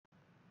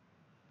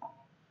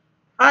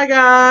Hi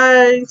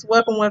guys,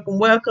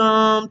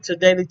 welcome to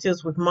Daily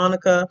Tips with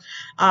Monica.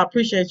 I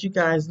appreciate you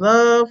guys'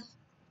 love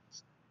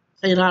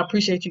and I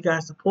appreciate you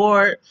guys'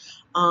 support.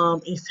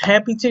 It's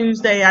Happy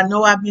Tuesday. I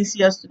know I missed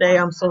yesterday.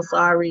 I'm so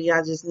sorry.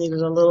 I just needed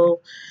a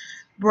little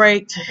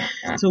break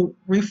to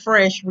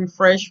refresh.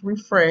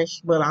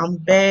 But I'm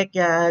back,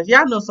 guys.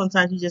 Y'all know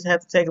sometimes you just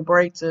have to take a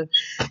break to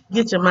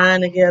get your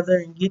mind together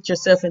and get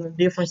yourself in a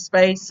different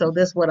space. So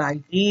that's what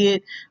I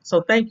did.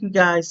 So thank you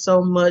guys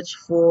so much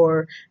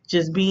for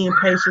just being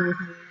patient with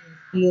me and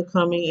still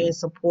coming and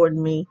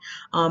supporting me.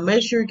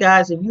 Make sure,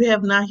 guys, if you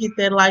have not hit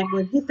that like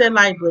button, hit that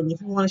like button. If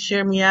you want to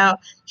share me out,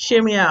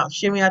 share me out.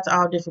 Share me out to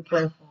all different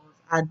platforms.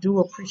 I do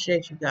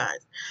appreciate you guys.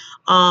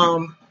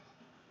 Um,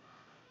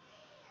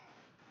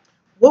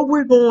 what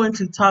we're going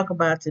to talk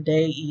about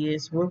today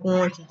is we're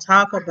going to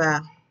talk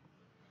about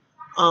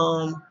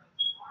um,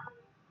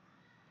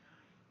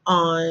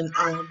 on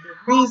the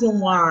reason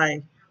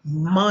why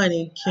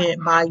money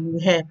can't buy you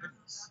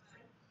happiness.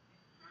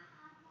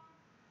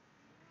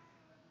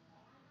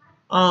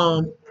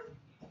 Um,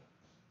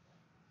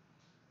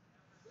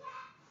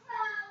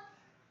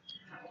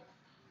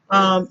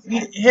 have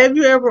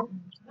you ever,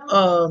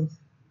 uh,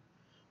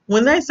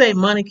 when they say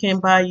money can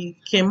buy you,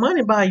 can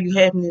money buy you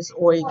happiness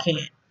or it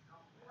can't?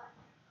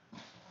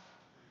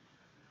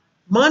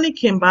 Money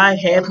can buy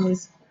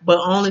happiness, but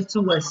only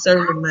to a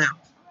certain amount.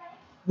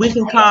 We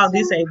can call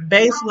this a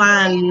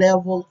baseline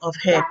level of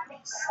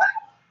happiness.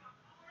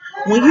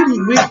 When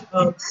you reach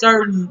a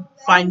certain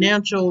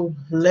financial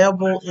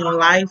level in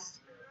life,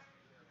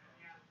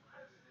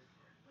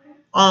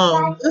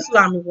 just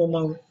allow me one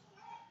moment.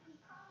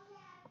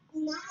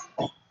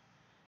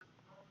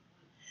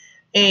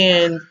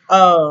 And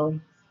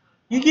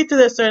you get to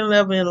that certain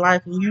level in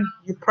life, and you're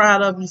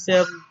proud of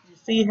yourself. You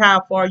see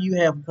how far you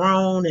have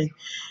grown,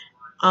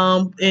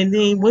 and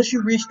then once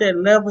you reach that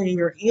level in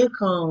your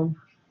income,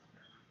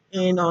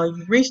 and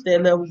you reach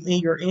that level in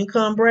your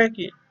income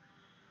bracket,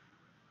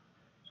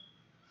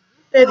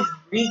 that is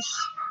reached.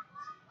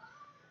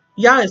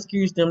 Y'all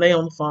excuse them, they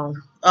on the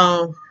phone.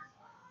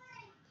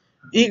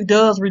 It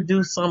does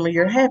reduce some of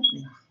your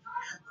happiness.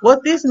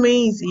 What this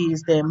means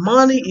is that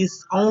money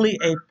is only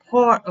a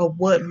part of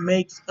what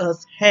makes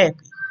us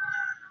happy.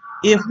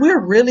 If we're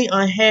really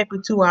unhappy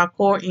to our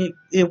core,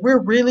 if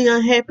we're really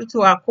unhappy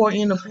to our core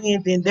inner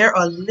being, then there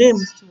are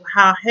limits to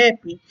how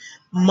happy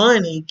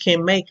money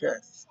can make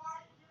us.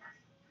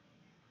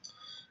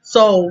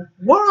 So,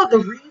 what are the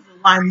reasons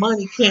why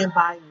money can't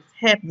buy us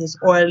happiness,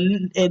 or at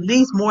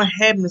least more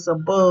happiness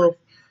above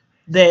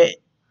that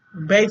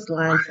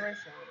baseline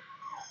threshold?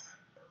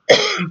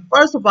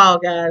 First of all,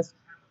 guys,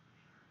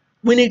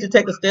 we need to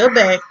take a step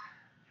back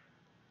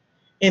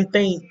and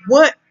think,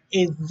 what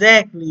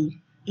exactly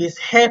is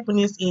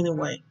happiness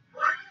anyway?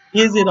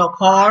 Is it a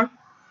car,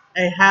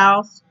 a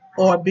house,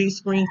 or a big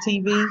screen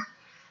TV?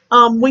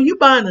 When you're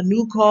buying a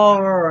new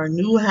car or a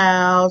new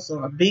house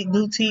or a big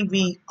new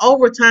TV,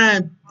 over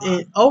time,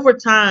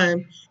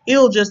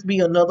 it'll just be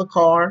another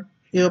car.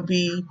 It'll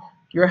be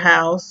your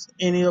house,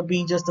 and it'll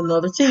be just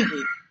another TV.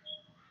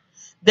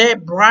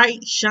 That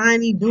bright,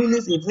 shiny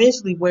newness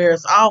eventually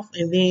wears off,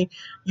 and then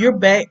you're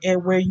back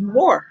at where you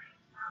were,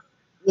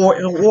 or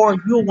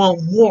you'll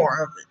want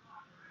more of it.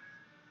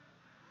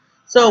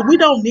 So we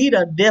don't need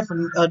a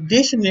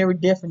dictionary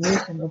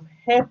definition of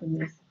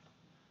happiness.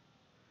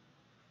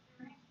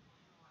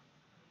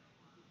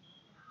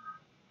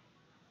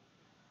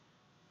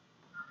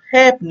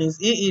 Happiness,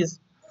 it is.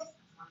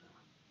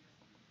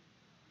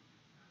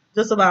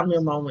 Just allow me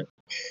a moment.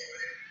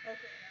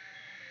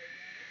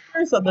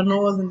 There's other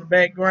noise in the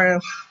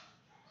background.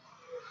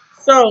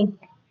 So,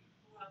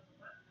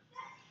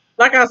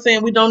 like I was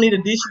saying, we don't need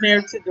a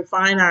dictionary to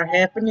define our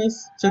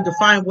happiness, to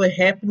define what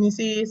happiness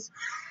is.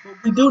 But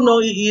we do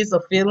know it is a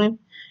feeling.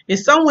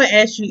 If someone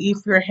asks you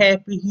if you're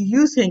happy, you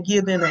usually can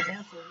give them an answer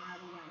right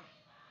away.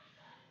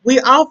 We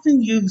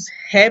often use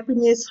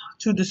happiness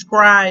to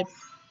describe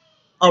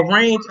a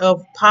range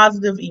of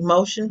positive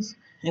emotions,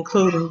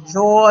 including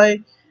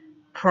joy,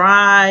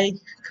 pride,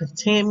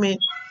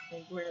 contentment,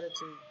 and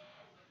gratitude.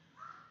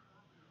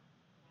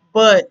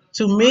 But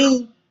to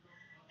me,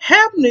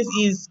 happiness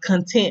is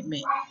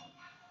contentment.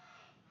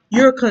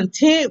 You're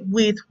content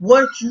with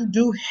what you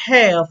do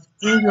have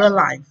in your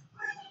life.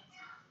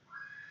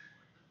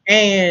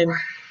 And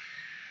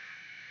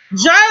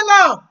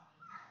J-Lo,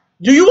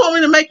 do you want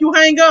me to make you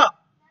hang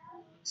up?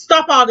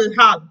 Stop all this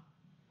hollering.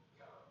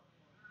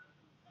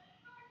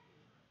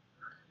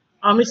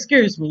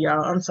 Excuse me,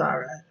 y'all. I'm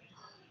sorry.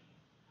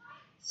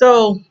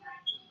 So,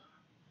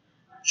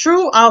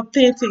 true,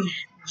 authentic,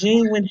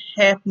 genuine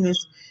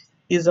happiness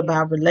is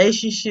about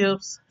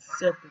relationships,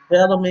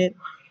 self-development,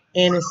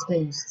 and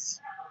experiences.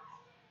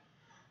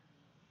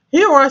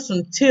 Here are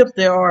some tips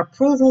that are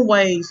proven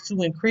ways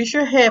to increase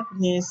your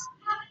happiness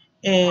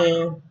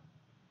and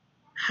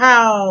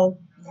how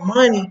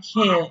money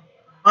can't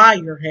buy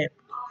your happiness.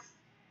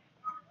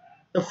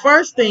 The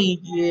first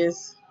thing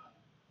is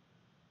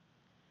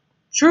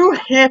true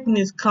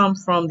happiness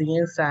comes from the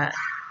inside.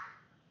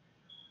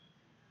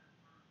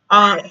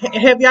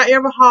 Have y'all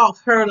ever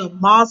heard of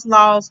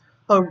Maslow's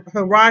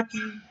hierarchy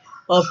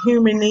of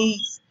human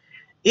needs?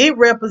 It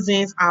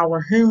represents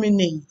our human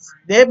needs.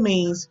 That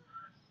means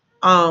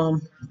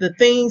the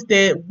things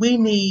that we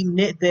need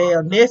that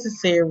are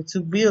necessary to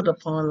build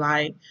upon,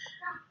 like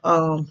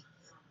um,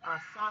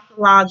 our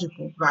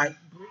psychological, like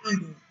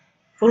breathing,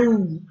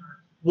 food,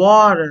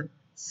 water,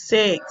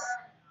 sex,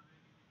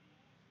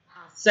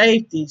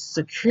 safety,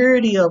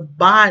 security of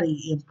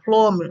body,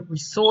 employment,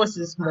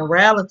 resources,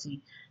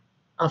 morality,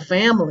 a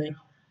family,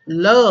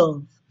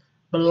 love,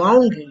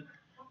 belonging,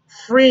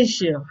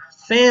 friendship,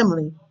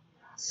 family,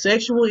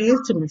 sexual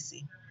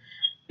intimacy,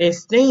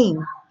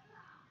 esteem,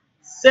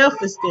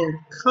 self-esteem,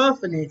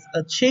 confidence,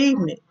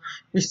 achievement,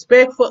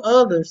 respect for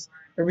others,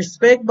 and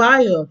respect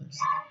by others,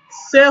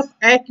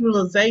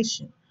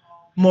 self-actualization,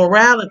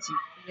 morality,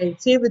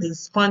 creativity,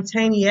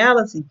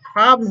 spontaneity,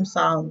 problem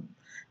solving,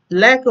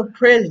 lack of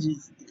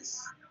prejudice,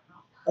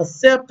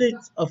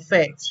 acceptance of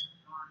facts.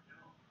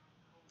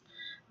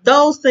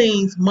 Those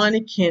things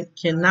money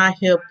cannot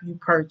help you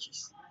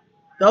purchase.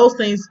 Those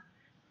things,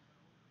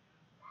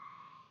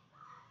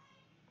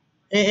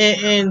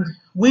 and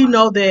we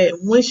know that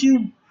once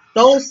you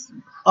those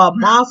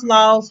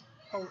Maslow's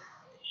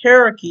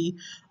hierarchy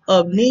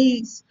of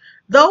needs,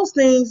 those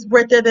things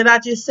right there that I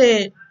just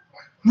said,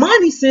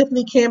 money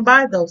simply can't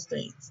buy those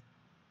things.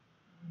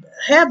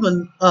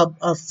 Having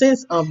a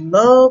sense of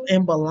love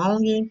and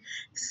belonging,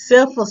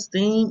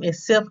 self-esteem, and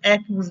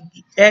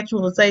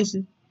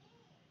self-actualization.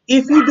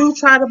 If you do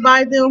try to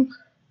buy them,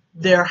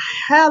 they're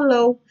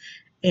hollow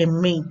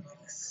and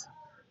meaningless.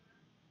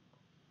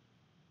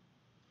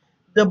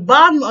 The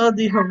bottom of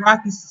the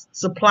hierarchy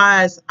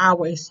supplies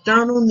our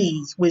external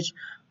needs, which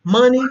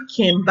money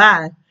can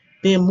buy,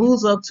 then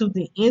moves up to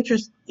the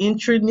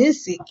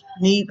intrinsic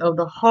need of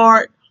the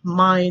heart,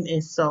 mind,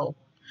 and soul.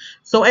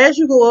 So as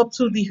you go up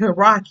to the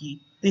hierarchy,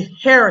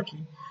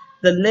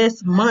 the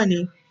less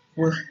money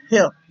will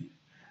help you.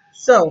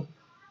 So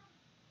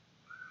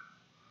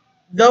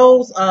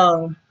those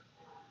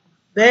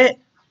that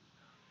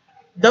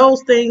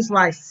those things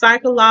like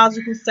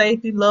psychological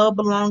safety, love,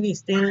 belonging,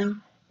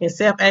 esteem, and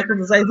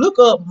self-actualization. Look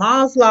up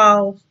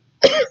Maslow's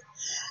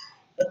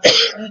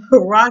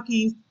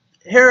hierarchy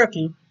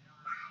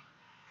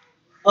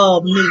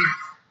of needs.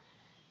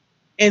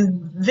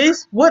 And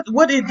this,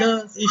 what it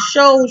does, it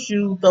shows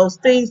you those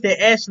things that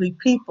actually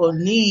people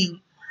need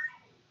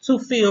to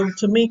feel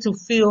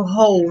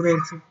whole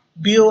and to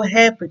build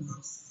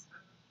happiness.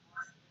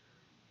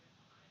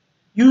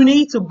 You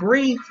need to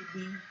breathe to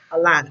be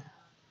alive.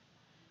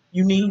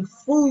 You need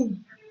food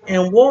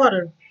and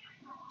water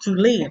to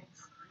live.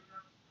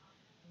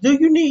 Do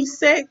you need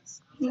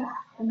sex?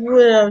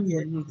 Well, yeah,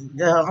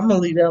 I'm gonna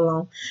leave that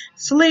alone.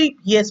 Sleep,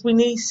 yes, we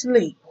need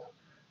sleep.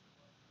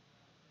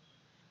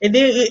 And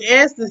then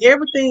as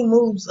everything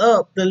moves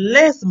up, the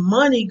less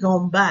money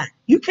gonna buy.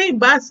 You can't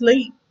buy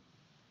sleep.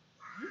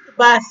 You can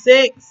buy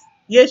sex.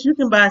 Yes, you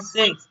can buy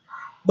sex,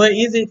 but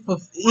is it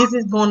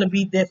going to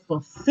be that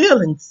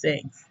fulfilling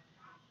sex,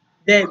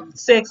 that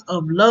sex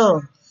of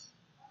love?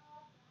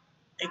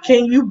 And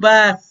can you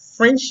buy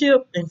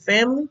friendship and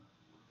family?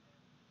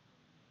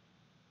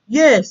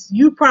 Yes,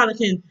 you probably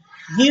can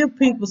give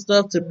people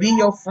stuff to be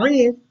your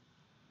friend,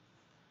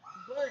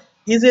 but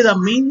is it a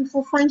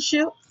meaningful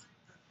friendship?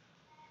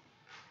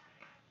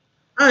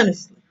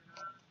 Honestly,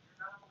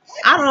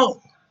 I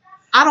don't.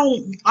 I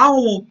don't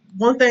want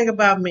one thing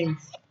about me.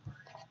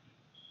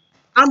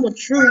 I'm a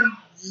true,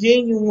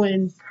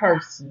 genuine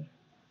person,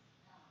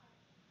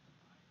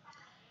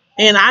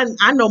 and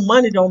I know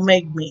money don't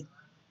make me.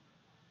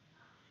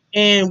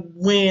 And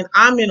when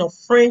I'm in a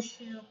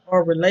friendship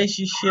or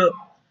relationship,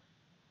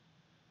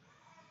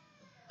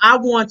 I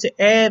want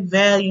to add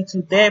value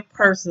to that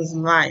person's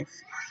life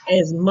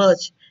as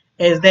much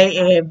as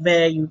they add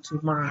value to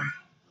mine.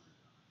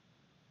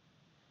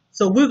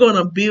 So we're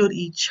gonna build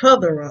each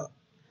other up.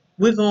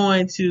 We're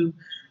going to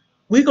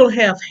we're gonna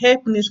have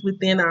happiness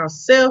within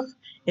ourselves,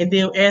 and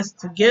then as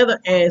together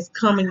as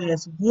coming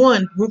as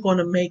one, we're going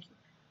to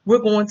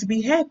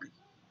be happy.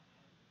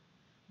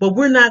 But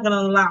we're not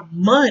gonna allow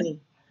money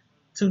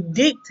to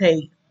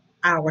dictate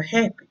our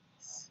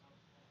happiness.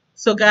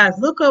 So guys,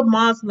 look up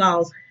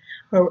Maslow's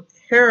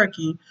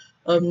hierarchy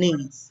of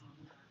needs.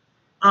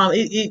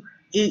 It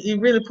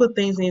really put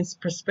things in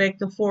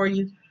perspective for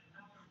you.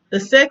 The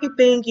second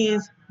thing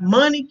is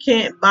money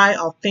can't buy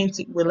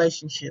authentic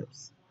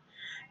relationships.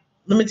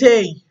 Let me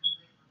tell you,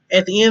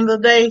 at the end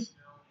of the day,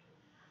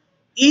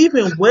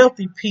 even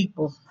wealthy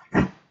people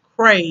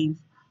crave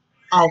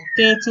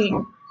authentic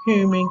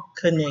human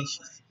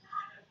connections.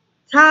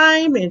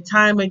 Time and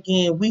time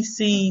again, we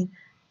see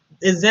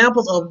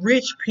examples of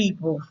rich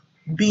people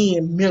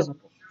being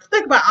miserable.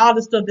 Think about all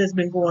the stuff that's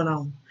been going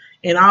on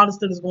and all the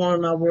stuff that's going on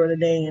in our world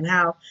today, and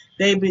how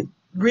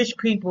rich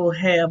people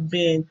have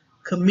been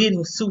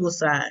committing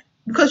suicide.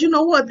 Because you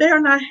know what? They are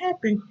not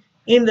happy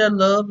in their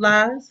love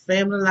lives,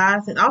 family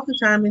lives, and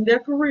oftentimes in their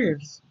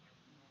careers.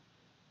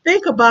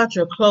 Think about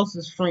your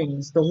closest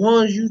friends, the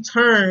ones you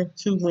turn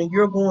to when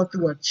you're going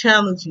through a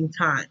challenging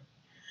time.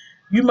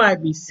 You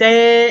might be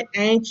sad,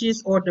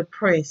 anxious, or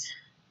depressed.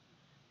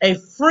 A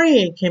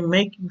friend can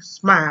make you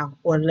smile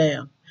or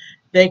laugh.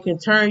 They can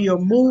turn your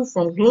mood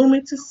from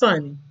gloomy to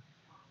sunny.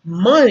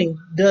 Money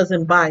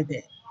doesn't buy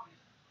that.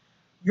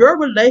 Your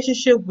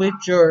relationship with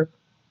your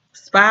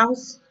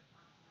spouse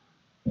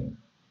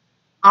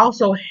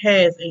also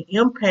has an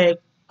impact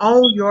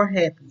on your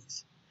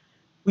happiness.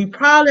 We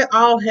probably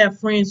all have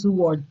friends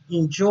who are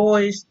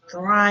enjoys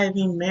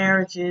thriving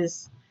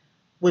marriages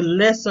with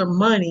lesser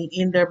money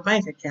in their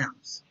bank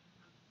accounts,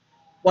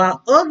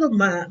 while other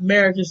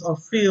marriages are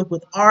filled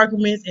with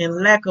arguments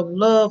and lack of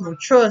love and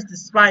trust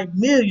despite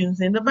millions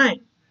in the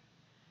bank.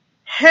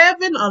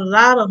 Having a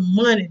lot of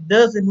money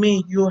doesn't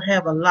mean you'll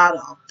have a lot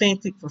of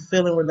authentic,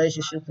 fulfilling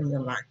relationships in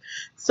your life.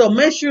 So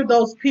make sure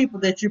those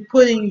people that you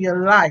put in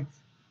your life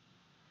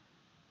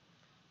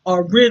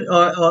are really,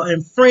 or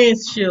in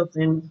friendships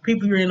and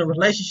people you're in a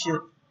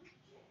relationship,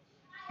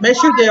 make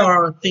sure they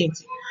are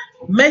authentic.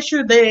 Make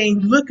sure they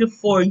ain't looking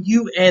for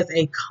you as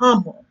a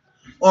come up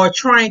or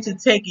trying to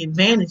take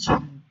advantage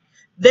of you.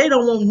 They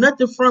don't want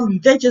nothing from you.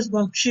 They just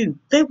want you.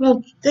 They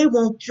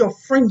want your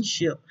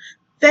friendship.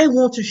 They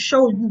want to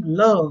show you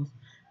love.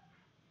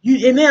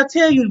 You and they'll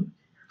tell you,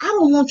 I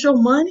don't want your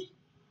money.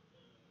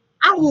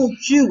 I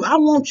want you. I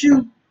want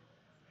you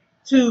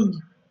to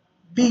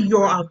be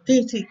your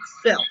authentic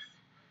self.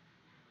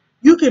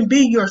 You can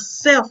be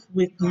yourself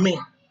with me.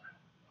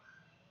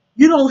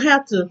 You don't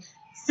have to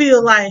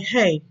feel like,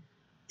 hey,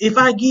 if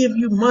I give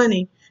you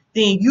money,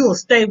 then you'll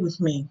stay with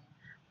me.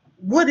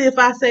 What if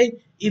I say,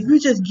 if you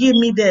just give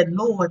me that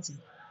loyalty,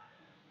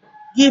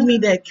 give me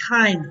that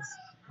kindness,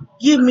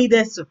 give me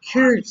that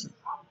security,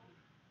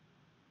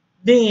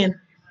 then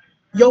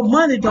your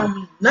money don't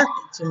mean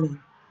nothing to me.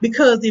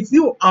 Because if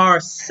you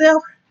are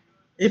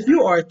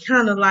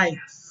kind of like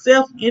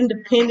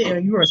self-independent or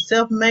you are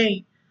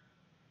self-made,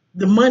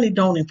 the money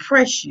don't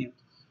impress you.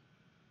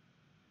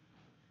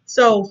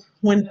 So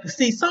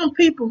see some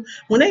people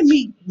when they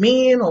meet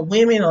men or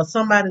women or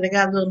somebody that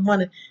got a little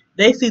money,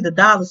 they see the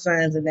dollar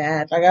signs in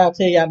their eyes. Like I'll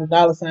tell y'all the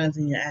dollar signs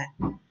in your eye.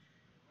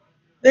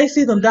 They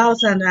see them dollar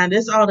signs in their eye.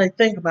 That's all they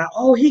think about.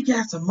 Oh, he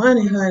got some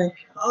money, honey.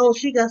 Oh,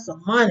 she got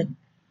some money.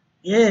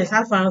 Yes,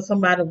 I found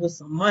somebody with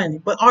some money.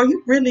 But are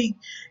you really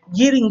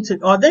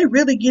are they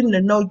really getting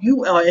to know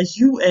you or as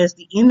you as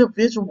the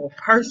individual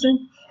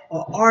person?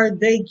 Or are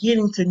they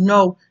getting to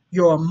know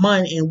your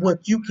money and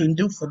what you can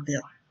do for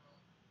them?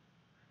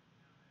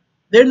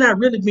 They're not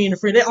really being a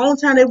friend. The only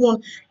time they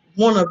want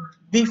to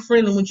be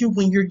friendly with you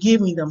when you're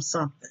giving them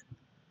something.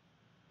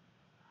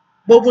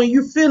 But when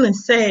you're feeling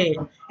sad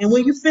and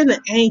when you're feeling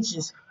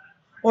anxious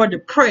or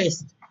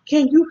depressed,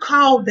 can you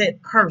call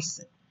that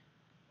person?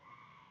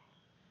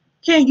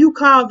 Can you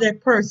call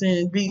that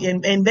person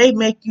and they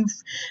make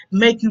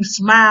you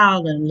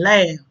smile and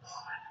laugh?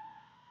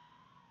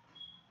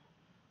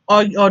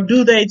 Or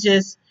do they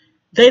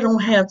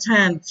don't have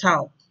time to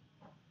talk?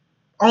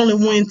 Only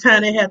when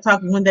time they have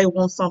talking when they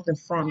want something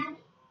from you.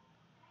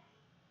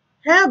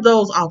 Have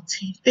those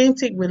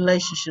authentic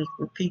relationships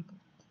with people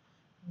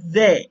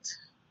that,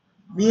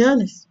 be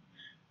honest,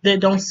 that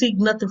don't seek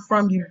nothing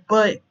from you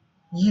but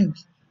you.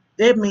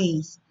 That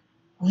means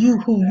you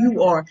who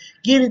you are,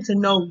 getting to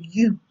know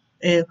you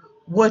and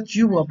what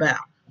you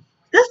about.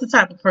 That's the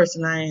type of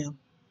person I am.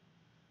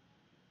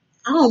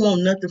 I don't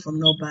want nothing from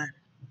nobody.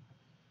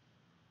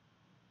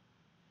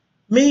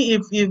 Me,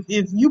 if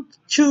you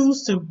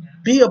choose to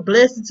be a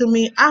blessing to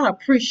me, I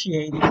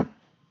appreciate it.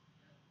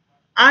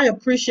 I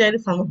appreciate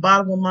it from the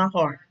bottom of my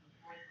heart.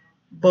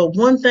 But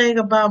one thing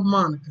about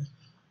Monica,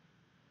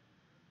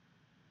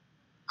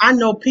 I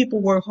know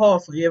people work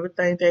hard for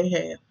everything they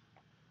have.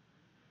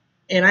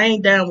 And I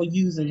ain't down with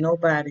using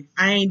nobody.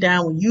 I ain't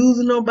down with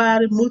using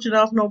nobody, mooching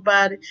off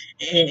nobody,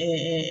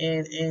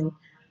 and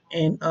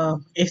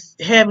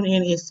having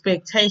any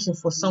expectation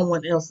for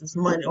someone else's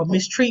money or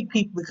mistreat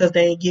people because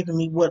they ain't giving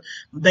me what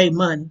they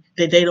money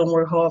that they don't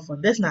work hard for.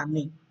 That's not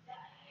me.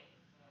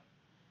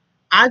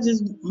 I'm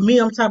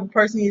the type of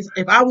person is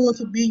if I want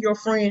to be your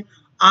friend,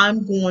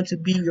 I'm going to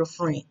be your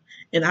friend.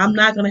 And I'm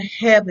not going to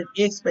have an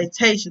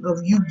expectation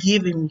of you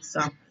giving me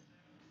something.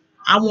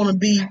 I want to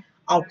be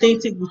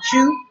authentic with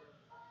you,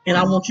 and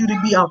I want you to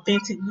be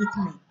authentic with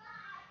me.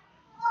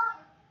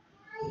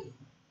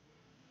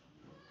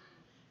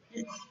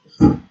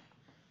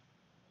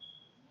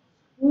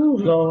 Oh,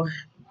 Lord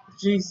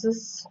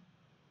Jesus.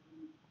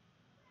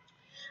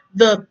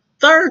 The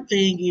third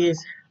thing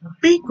is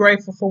be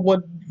grateful for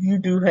what you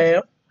do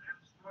have.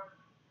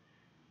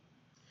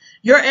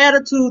 Your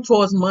attitude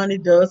towards money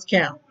does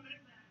count.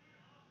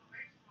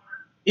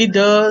 It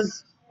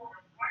does.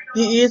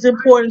 It is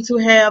important to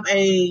have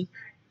a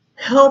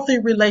healthy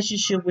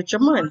relationship with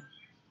your money.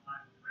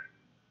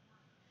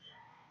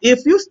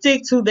 If you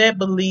stick to that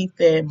belief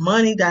that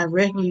money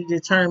directly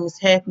determines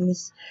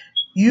happiness,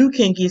 you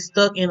can get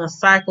stuck in a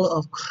cycle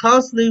of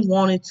constantly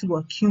wanting to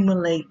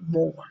accumulate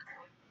more.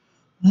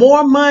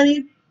 More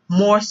money,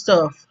 more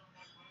stuff,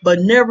 but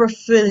never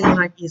feeling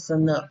like it's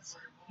enough.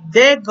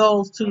 That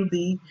goes to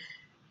the,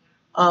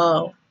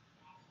 uh,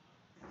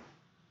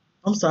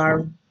 I'm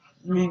sorry.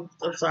 I'm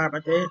sorry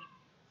about that.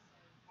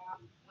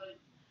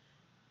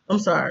 I'm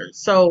sorry.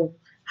 So,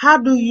 how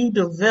do you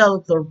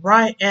develop the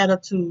right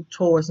attitude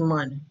towards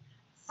money?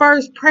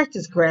 First,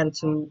 practice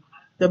gratitude.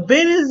 The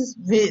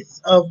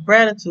benefits of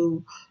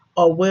gratitude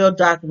are well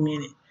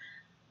documented.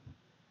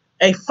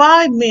 A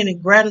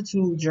 5-minute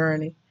gratitude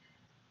journey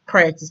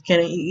practice can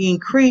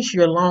increase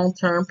your long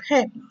term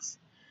happiness.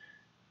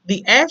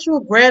 The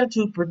actual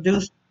gratitude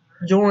produced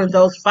during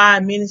those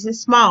 5 minutes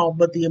is small,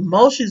 but the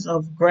emotions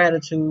of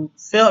gratitude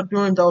felt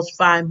during those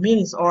 5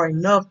 minutes are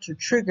enough to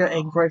trigger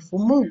a grateful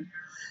mood.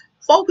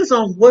 Focus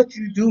on what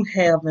you do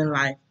have in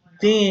life.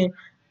 Then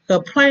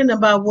complain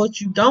about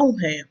what you don't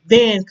have.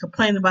 Then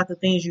complain about the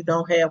things you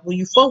don't have. When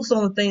you focus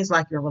on the things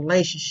like your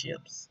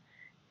relationships,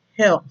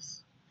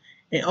 health,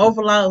 and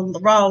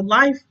overall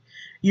life,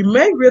 you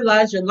may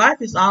realize your life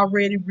is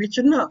already rich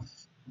enough.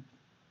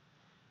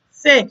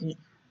 Second,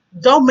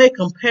 don't make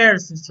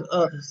comparisons to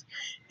others.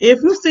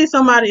 If you see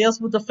somebody else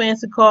with a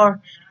fancy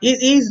car,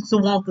 it's easy to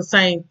want the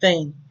same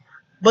thing.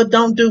 But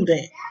don't do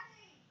that.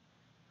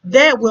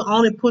 That will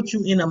only put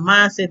you in a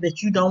mindset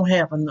that you don't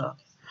have enough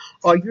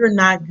or you're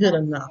not good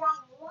enough.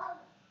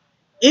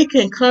 It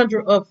can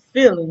conjure up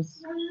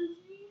feelings.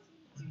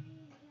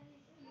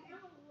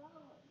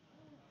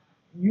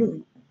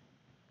 You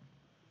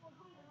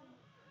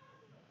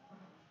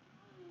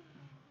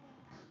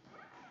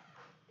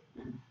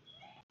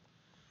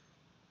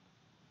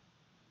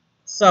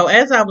So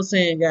as I was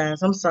saying,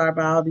 guys, I'm sorry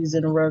about all these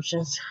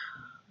interruptions.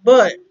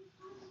 But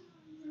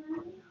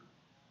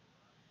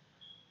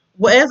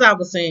as I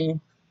was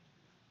saying,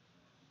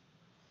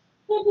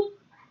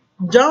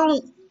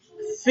 don't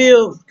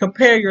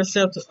compare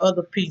yourself to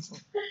other people.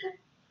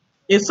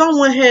 If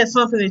someone has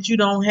something that you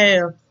don't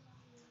have,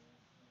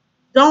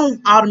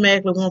 don't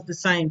automatically want the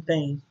same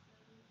thing.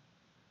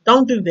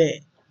 Don't do that.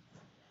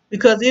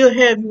 Because it'll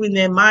have you in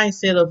that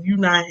mindset of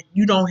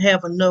you don't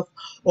have enough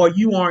or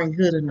you aren't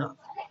good enough.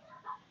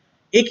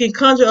 It can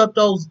conjure up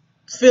those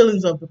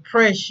feelings of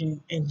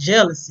depression and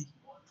jealousy.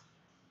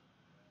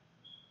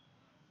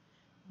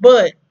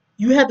 But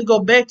you have to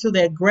go back to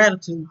that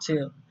gratitude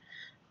tip.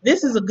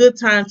 This is a good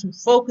time to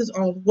focus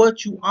on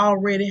what you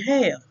already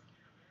have.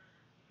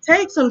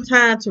 Take some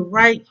time to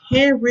write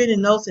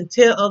handwritten notes and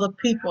tell other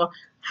people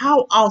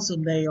how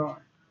awesome they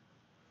are.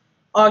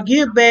 Or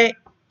give back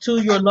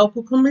to your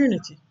local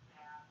community.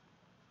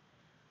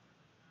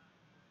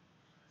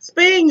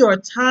 Spend your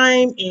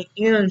time and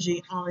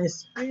energy on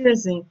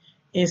experiencing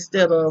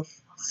instead of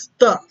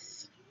stuff.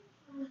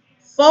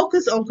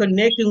 Focus on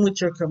connecting with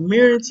your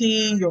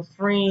community, your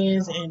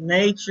friends, and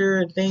nature,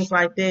 and things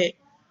like that.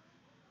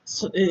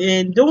 So,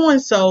 and doing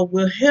so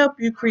will help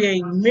you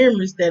create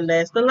memories that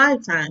last a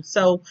lifetime.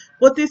 So,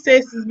 what this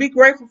says is be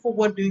grateful for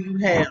what do you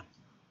have.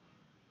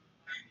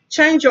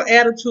 Change your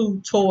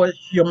attitude towards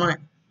your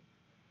money.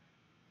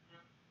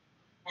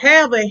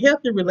 Have a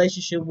healthy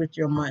relationship with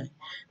your money.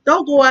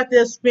 Don't go out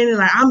there spending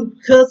like I'm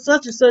because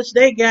such and such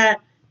they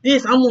got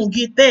this. I'm gonna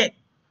get that,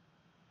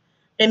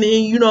 and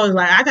then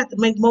like I got to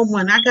make more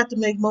money. I got to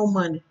make more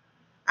money.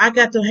 I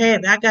got to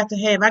have it. I got to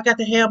have. I got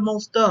to have more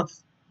stuff.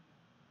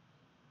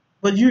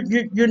 But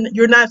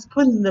you're not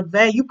putting the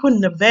value. You're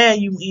putting the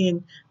value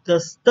in the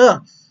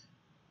stuff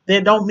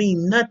that don't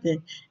mean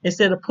nothing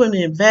instead of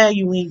putting in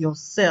value in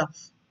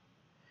yourself.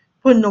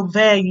 Putting no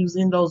values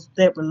in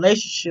that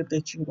relationship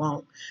that you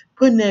want.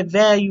 Putting that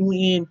value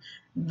in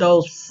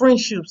those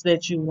friendships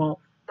that you want.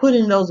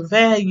 Putting those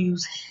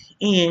values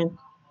in.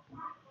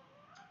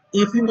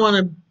 If you want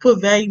to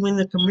put value in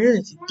the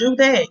community, do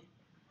that.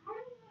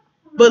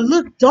 But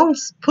look, don't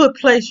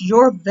place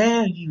your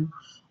value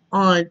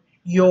on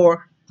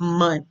your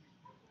money.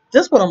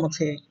 That's what I'm gonna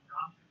tell you.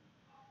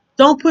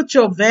 Don't put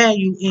your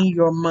value in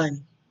your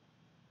money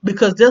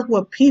because that's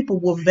what people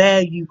will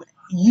value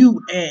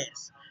you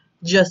as,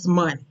 just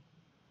money.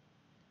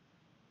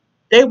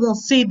 They won't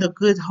see the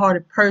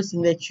good-hearted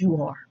person that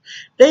you are.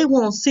 They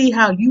won't see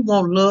how you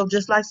want love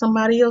just like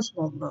somebody else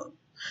wants love.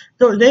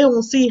 They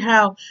won't see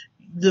how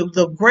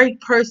the great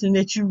person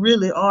that you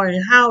really are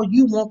and how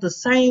you want the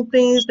same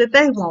things that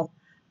they want.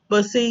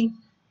 But see,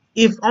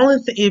 if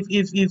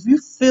you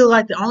feel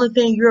like the only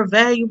thing your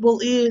value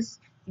is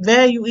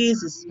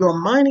your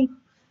money,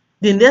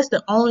 then that's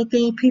the only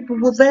thing people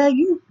will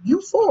value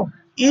you for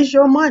is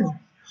your money.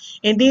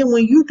 And then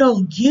when you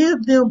don't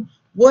give them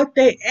what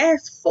they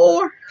ask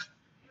for,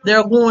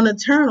 they're going to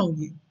turn on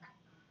you.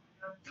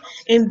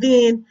 And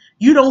then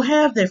you don't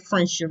have that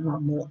friendship no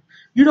more.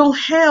 You don't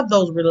have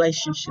those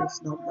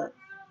relationships no more.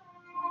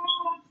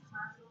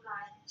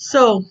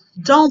 So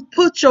don't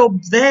put your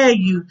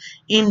value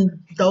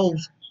in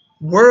those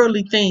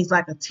worldly things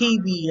like a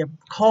TV, a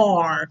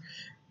car,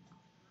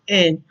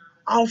 and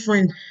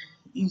offering.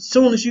 As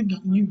soon as you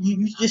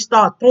just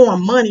start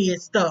throwing money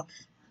at stuff,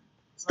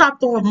 stop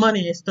throwing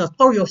money at stuff.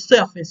 Throw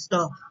yourself at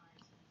stuff.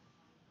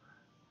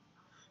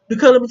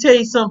 Because let me tell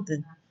you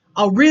something.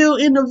 A real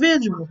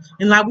individual,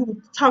 and like we were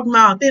talking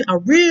about, a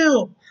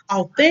real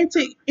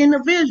authentic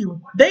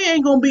individual, they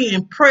ain't gonna be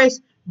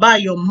impressed by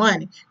your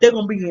money. They're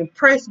gonna be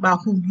impressed by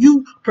who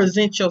you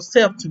present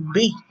yourself to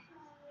be.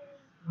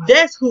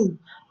 That's who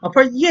a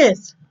person.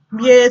 Yes,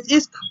 yes,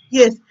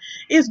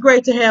 it's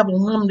great to have a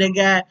woman that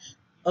got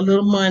a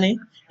little money.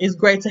 It's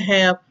great to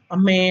have a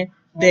man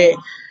that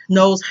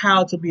knows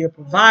how to be a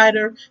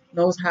provider,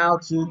 knows how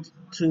to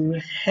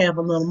have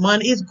a little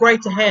money. It's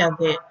great to have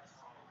that.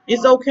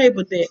 It's okay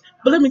with that.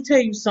 But let me tell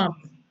you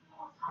something.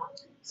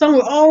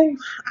 Someone, oh,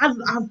 I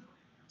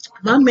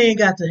my man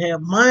got to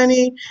have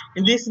money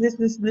and this and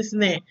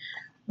that.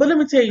 But let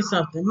me tell you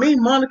something. Me,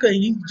 Monica,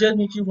 and you judge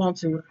me if you want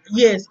to.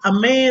 Yes, a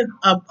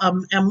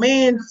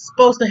man's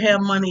supposed to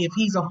have money if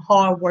he's a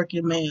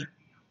hardworking man.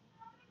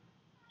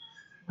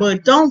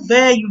 But don't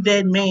value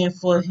that man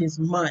for his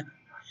money.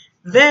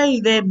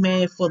 Value that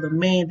man for the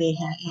man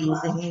that he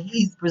is and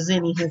he's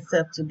presenting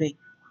himself to be.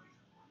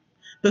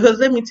 Because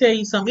let me tell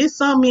you something. It's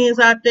some men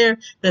out there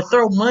that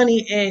throw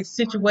money at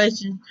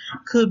situations.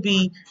 Could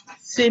be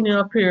sitting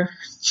up here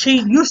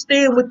cheating. You're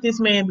staying with this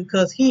man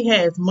because he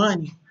has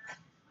money.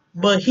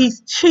 But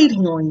he's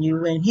cheating on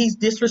you and he's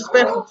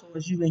disrespectful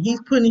towards you and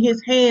he's putting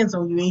his hands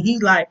on you and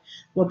he's like,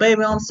 well,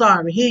 baby, I'm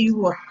sorry. Here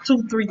you are,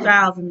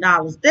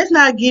 $2,000-$3,000. That's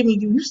not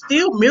giving you. You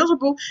still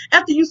miserable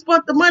after you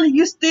spent the money.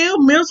 You're still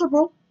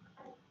miserable.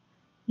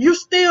 You're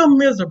still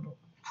miserable.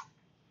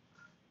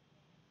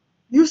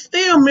 You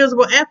still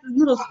miserable after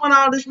you done spent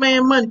all this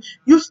man money.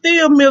 You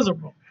still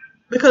miserable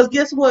because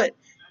guess what?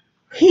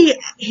 He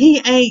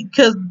ain't,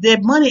 because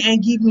that money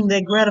ain't giving you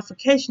that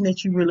gratification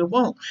that you really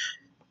want.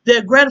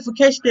 That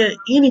gratification that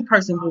any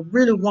person would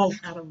really want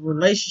out of a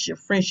relationship,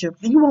 friendship.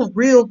 You want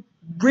real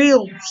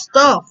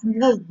stuff. You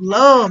want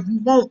love. You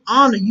want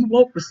honor. You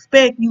want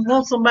respect. You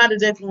want somebody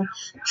that's going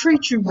to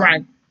treat you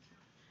right.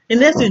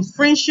 And that's in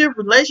friendship,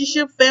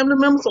 relationship, family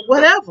members, or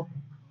whatever.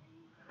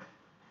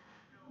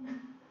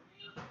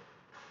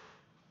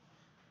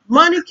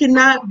 Money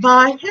cannot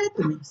buy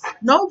happiness.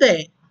 Know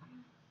that.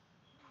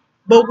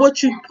 But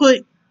what you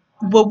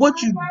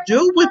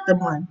do with the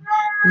money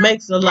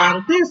makes a lot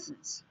of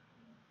difference.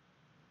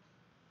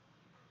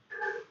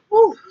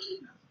 Whew.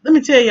 Let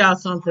me tell y'all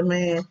something,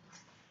 man.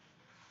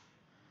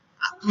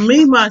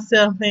 Me,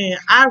 myself, man,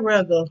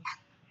 let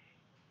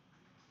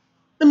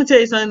me tell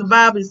you something. The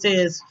Bible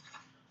says,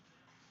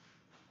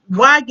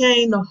 why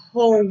gain the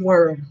whole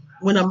world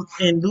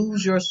and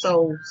lose your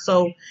soul?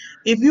 So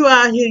if you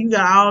out here, you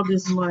got all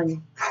this money,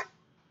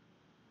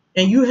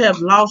 and you have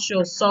lost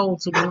your soul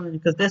to money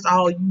because that's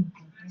all you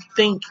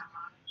think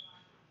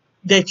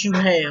that you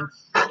have.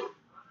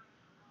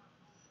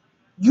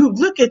 You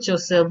look at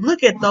yourself,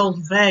 look at those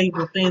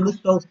valuable things, look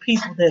at those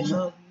people that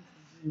love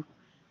you,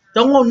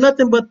 don't want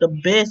nothing but the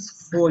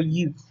best for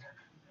you.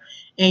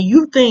 And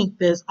you think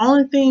the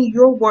only thing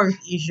you're worth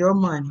is your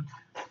money.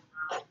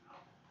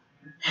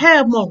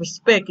 Have more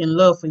respect and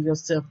love for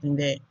yourself than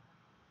that.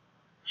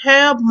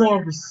 Have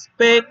more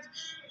respect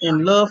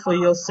and love for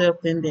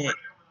yourself than that.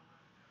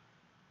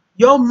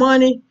 Your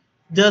money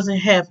doesn't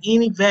have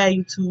any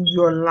value to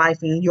your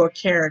life and your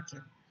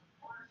character.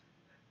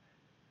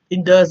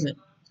 It doesn't.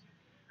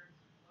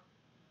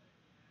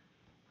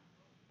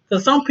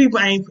 Because some people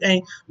ain't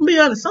be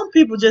honest, some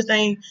people just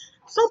ain't,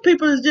 some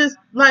people is just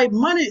like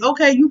money,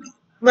 okay, you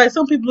like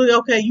some people,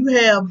 okay, you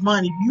have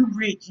money, you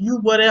rich, you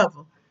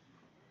whatever.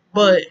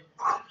 But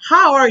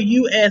how are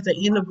you as an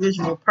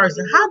individual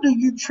person? How do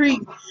you treat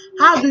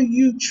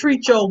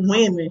your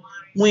women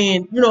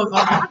when,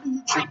 how do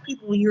you treat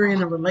people when you're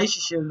in a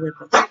relationship with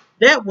them?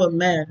 That what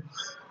matters.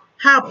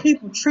 How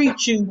people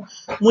treat you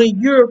when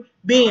you're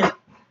being,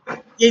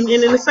 and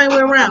in the same way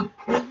around,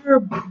 when you're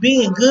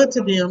being good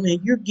to them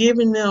and you're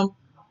giving them,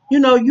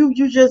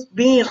 you just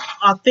being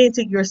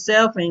authentic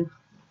yourself, and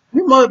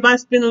you might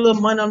spend a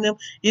little money on them.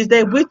 Is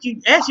they with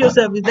you? Ask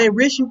yourself, is they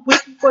with you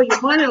for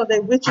your money, or they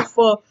with you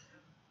for,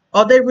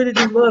 or they really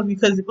do love you?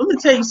 Because let me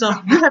tell you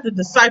something, you have to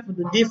decipher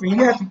the difference.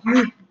 You have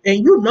to and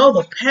you know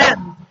the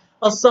pattern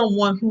of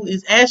someone who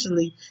is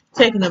actually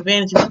taking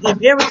advantage of you.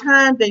 If every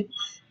time that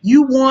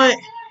you want,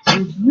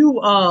 if you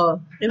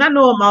and I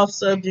know I'm off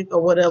subject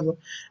or whatever,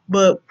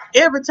 but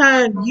every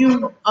time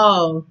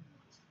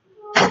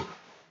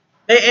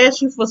they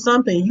ask you for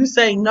something, you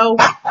say no,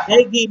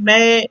 they get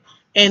mad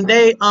and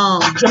they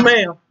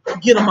Jamel,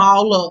 get them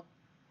all up.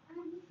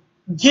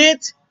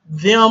 Get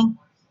them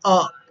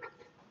up.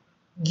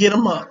 Get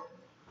them up.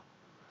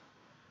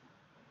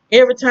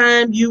 Every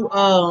time you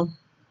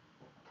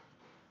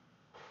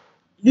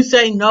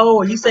say no,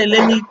 or you say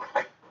let me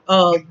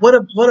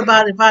what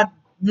about if I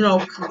you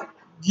know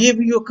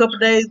give you a couple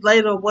days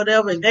later or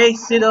whatever, and they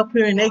sit up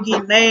here and they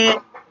get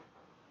mad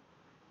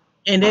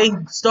and they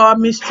start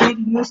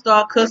mistreating you,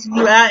 start cussing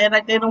you out, and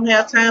like they don't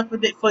have time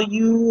for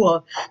you,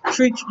 or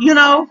treat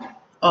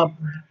or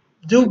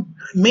do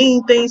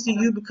mean things to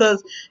you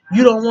because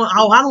you don't want.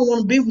 Oh, I don't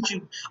want to be with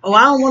you. Oh,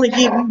 I don't want to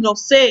give you no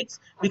sex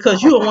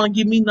because you don't want to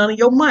give me none of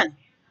your money.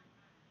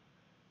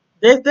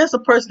 That's a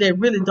person that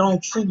really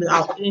don't truly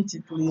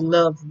authentically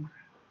love you.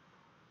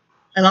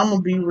 And I'm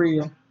gonna be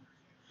real.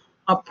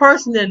 A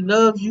person that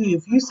loves you,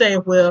 if you say,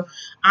 well,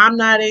 I'm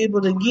not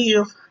able to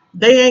give,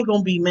 they ain't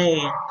gonna be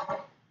mad.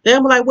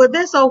 They'll be like, well,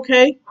 that's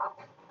okay.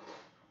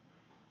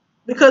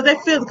 because they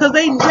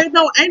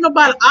know ain't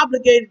nobody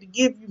obligated to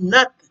give you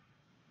nothing.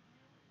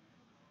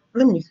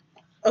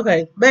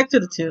 Okay, back to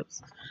the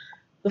tips.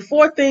 The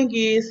fourth thing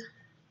is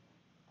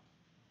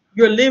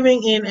you're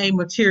living in a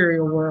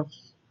material world.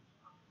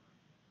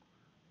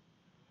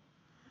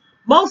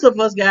 Most of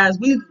us guys,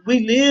 most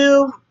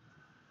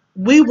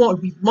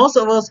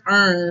of us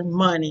earn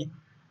money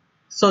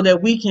so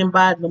that we can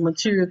buy the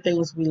material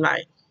things we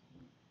like.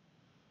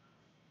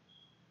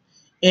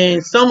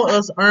 And some of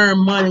us earn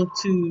money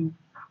to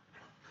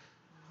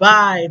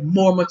buy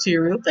more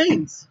material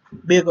things.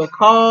 Bigger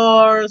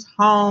cars,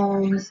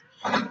 homes,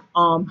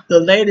 the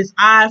latest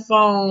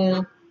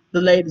iPhone,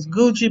 the latest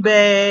Gucci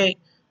bag.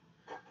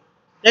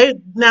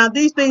 Now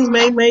these things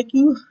may make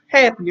you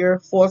happier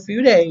for a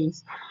few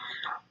days,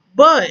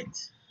 but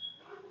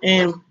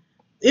and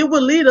it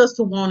will lead us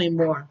to wanting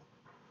more.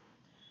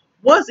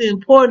 What's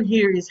important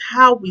here is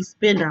how we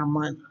spend our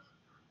money.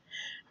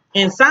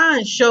 And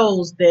science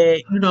shows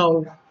that,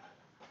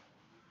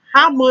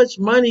 how much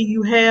money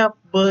you have,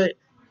 but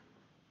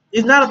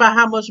it's not about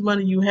how much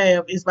money you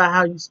have, it's about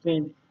how you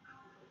spend it.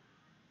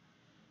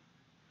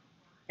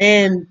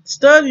 And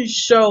studies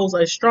shows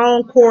a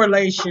strong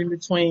correlation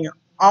between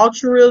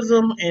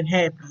altruism and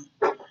happiness.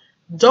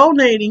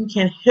 Donating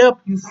can help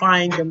you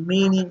find the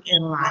meaning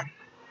in life.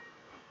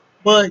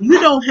 But you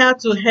don't have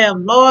to have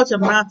large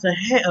amounts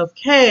of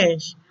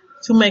cash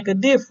to make a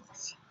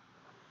difference.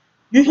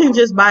 You can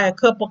just buy a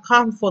cup of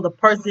coffee for the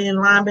person in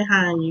line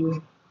behind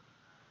you,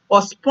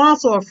 or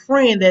sponsor a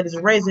friend that is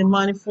raising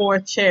money for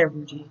a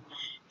charity.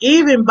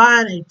 Even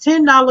buying a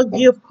 $10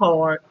 gift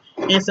card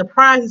and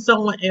surprising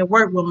someone at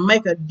work will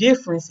make a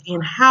difference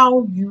in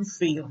how you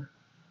feel.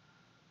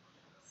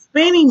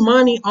 Spending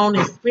money on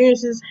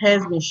experiences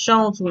has been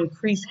shown to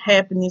increase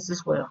happiness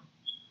as well,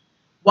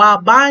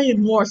 while buying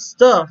more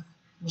stuff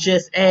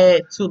just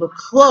add to the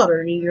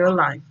clutter in your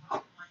life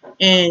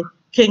and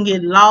can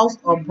get lost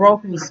or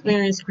broken.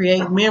 Experiences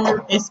create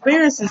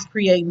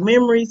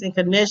memories and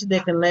connections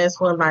that can last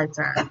for a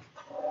lifetime.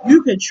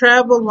 You can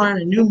travel,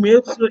 learn a new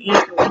musical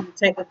instrument, and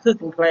take a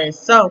cooking class.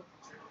 So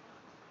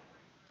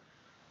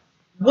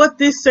what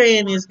this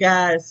saying is,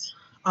 guys,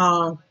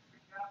 um,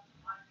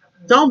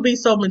 don't be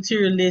so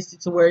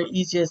materialistic to where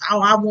it's just, oh,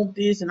 I want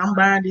this and I'm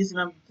buying this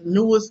and I'm the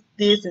newest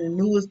this and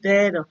the newest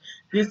that or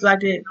this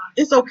like that.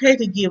 It's okay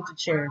to give to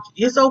charity.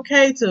 It's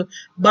okay to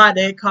buy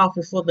that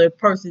coffee for the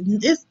person.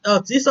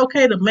 It's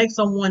okay to make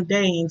someone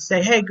day and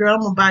say, hey girl,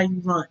 I'm gonna buy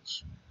you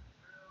lunch.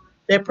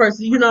 That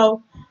person,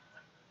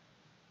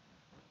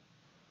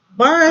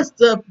 buying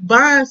stuff,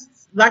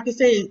 like I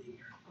said,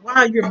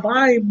 while you're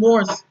buying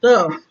more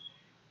stuff,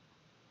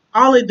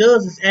 all it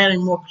does is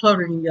adding more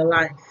clutter in your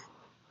life.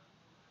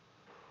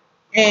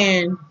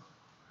 And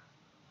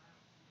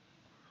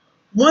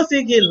once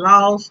it get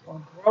lost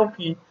or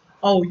broken,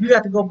 oh, you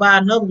got to go buy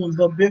another one,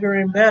 but bigger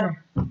and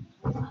better.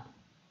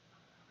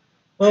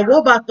 But what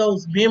about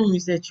those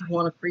memories that you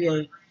want to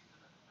create?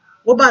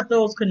 What about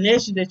those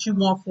connections that you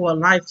want for a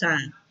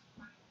lifetime?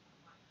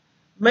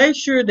 Make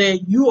sure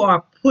that you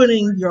are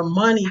putting your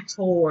money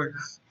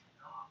towards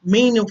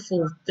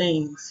meaningful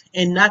things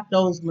and not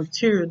those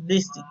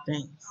materialistic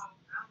things.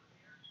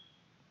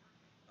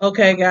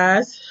 Okay,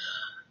 guys.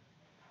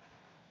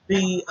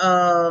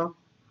 The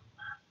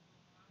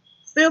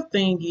fifth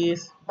thing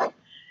is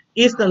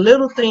it's the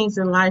little things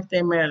in life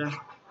that matter.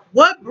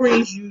 What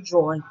brings you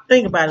joy?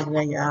 Think about it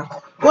today,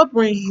 y'all. What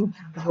brings you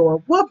joy?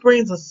 What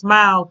brings a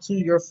smile to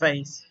your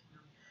face?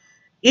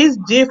 It's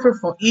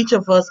different for each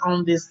of us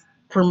on this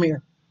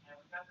premiere.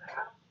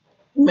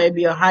 It may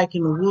be a hike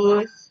in the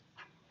woods.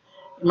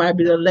 It might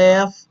be the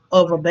laugh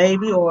of a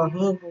baby or a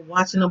hug or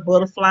watching a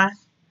butterfly.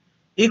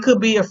 It could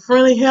be a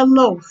friendly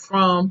hello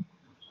from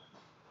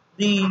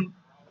the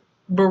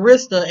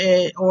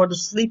barista or the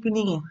sleeping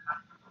in.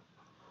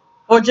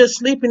 Or just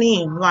sleeping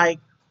in, like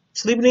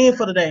sleeping in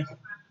for the day.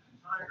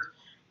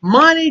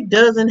 Money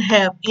doesn't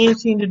have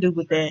anything to do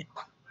with that.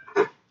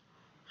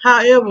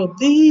 However,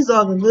 these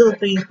are the little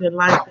things in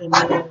life that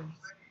matters.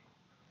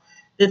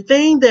 The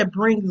thing that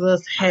brings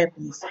us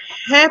happiness.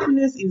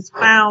 Happiness is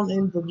found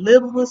in the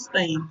littlest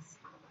things.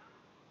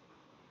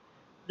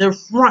 The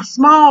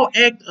small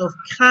act of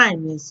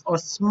kindness or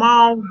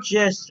small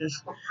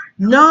gestures,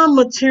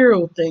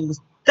 non-material things.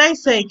 They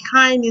say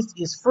kindness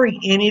is free,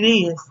 and it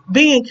is.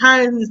 Being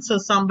kind to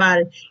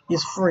somebody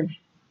is free.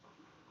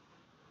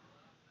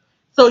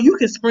 So you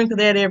can sprinkle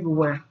that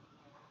everywhere.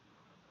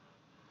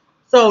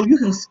 So you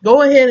can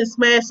go ahead and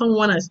smash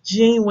someone a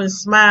genuine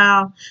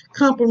smile,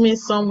 compliment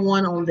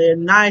someone on their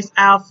nice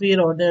outfit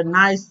or their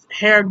nice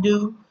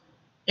hairdo,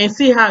 and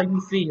see how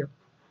you feel.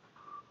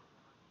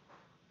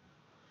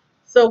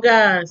 So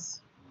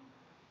guys,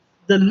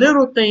 the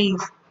little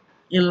things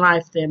in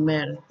life that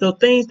matter, the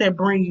things that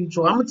bring you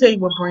joy. I'm gonna tell you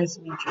what brings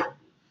me joy.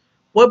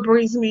 What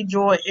brings me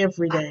joy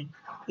every day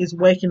is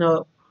waking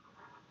up,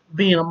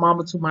 being a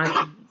mama to my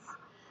kids,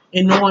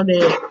 and knowing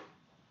that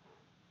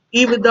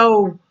even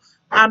though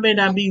I may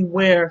not be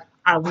where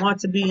I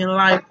want to be in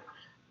life,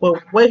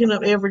 but waking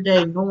up every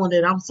day knowing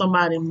that I'm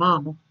somebody's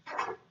mama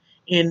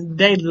and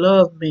they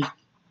love me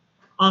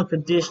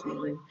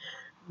unconditionally,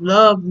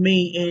 love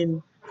me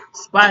in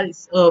spite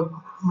of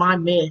my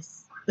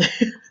mess,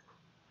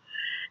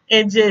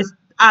 and just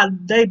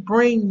they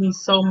bring me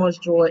so much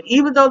joy.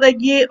 Even though they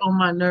get on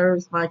my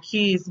nerves, my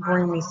kids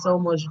bring me so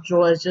much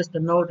joy. It's just to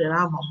know that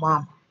I'm a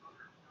mama,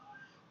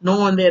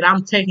 knowing that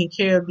I'm taking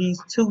care of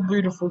these two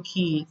beautiful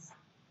kids.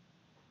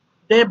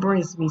 That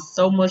brings me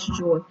so much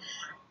joy.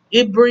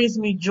 It brings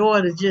me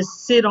joy to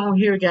just sit on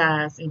here,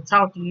 guys, and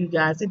talk to you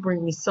guys. It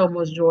brings me so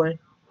much joy.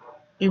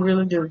 It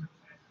really do.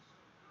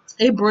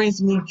 It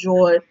brings me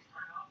joy.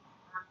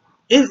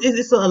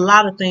 It's a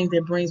lot of things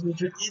that brings me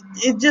joy.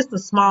 It's just a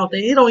small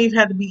thing. It don't even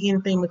have to be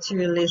anything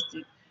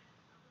materialistic.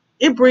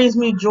 It brings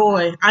me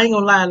joy. I ain't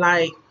gonna lie.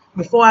 Like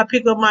before I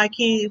pick up my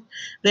kids,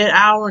 that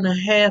hour and a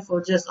half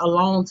of just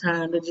alone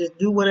time to just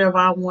do whatever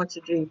I want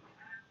to do.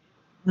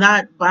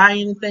 Not buy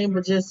anything,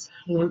 but just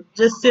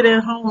sit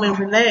at home and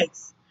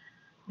relax.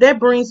 That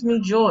brings me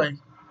joy.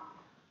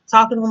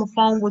 Talking on the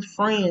phone with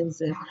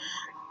friends and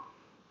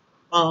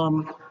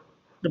um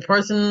the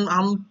person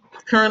I'm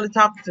currently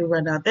talking to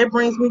right now. That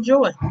brings me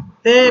joy.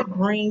 That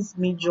brings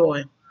me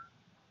joy.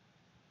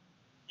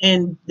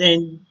 And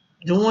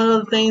doing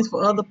other things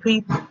for other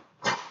people,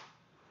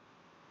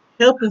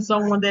 helping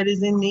someone that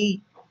is in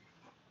need.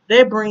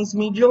 That brings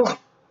me joy.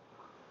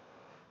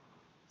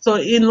 So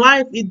in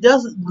life, it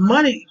doesn't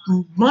money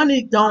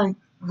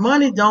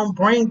don't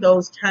bring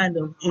those kind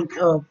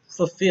of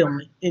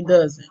fulfillment. It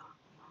doesn't.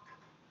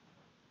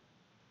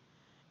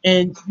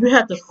 And you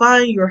have to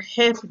find your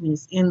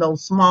happiness in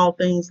those small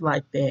things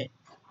like that.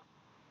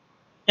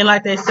 And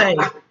like they say,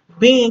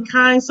 being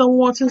kind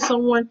to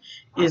someone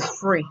is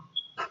free.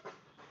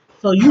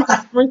 So you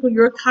can sprinkle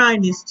your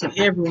kindness to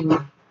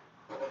everyone.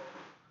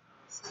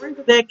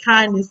 Sprinkle that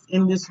kindness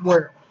in this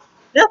world.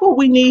 That's what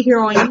we need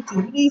here on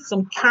YouTube. We need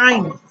some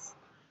kindness.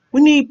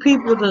 We need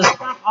people to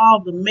stop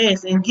all the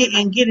mess and get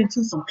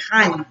into some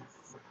kindness.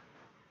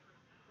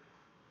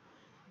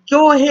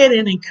 Go ahead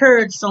and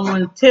encourage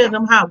someone and tell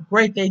them how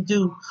great they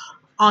do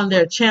on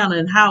their channel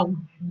and how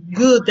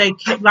good they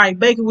can, like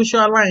baking with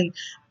Charlene.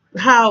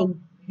 How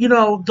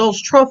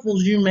those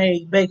truffles you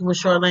made baking with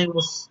Charlene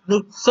was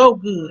look so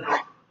good,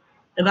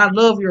 and I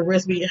love your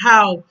recipe.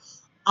 How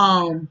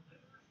um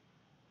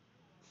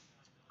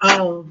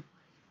uh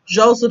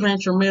Joseph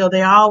and Tramel,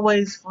 they're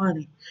always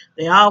funny.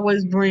 They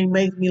always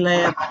make me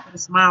laugh and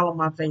smile on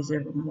my face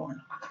every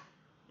morning.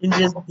 And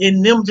just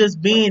in them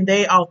just being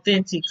their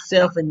authentic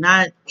self and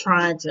not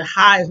trying to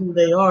hide who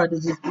they are, to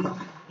just be who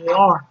they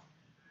are.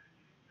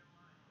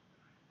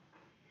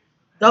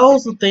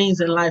 Those are things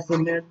in life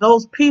in there.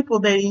 Those people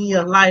that in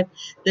your life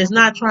that's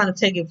not trying to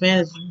take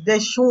advantage of you.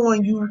 They're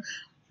showing you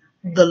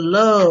the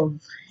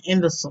love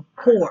and the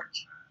support.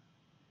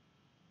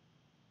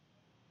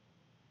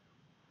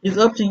 It's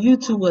up to you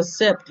to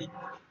accept it.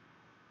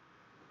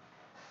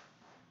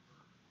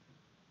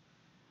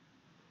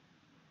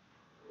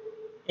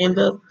 And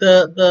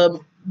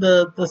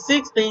the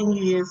sixth thing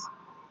is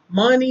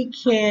money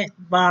can't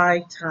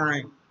buy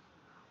time.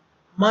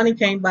 Money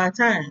can't buy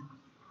time.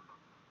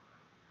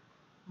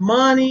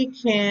 Money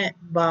can't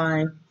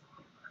buy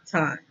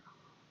time.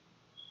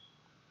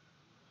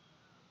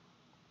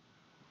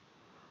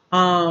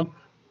 Um,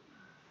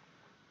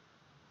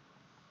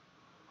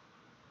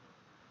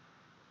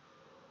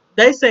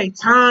 they say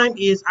time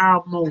is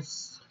our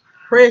most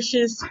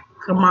precious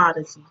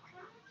commodity.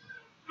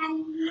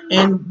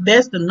 And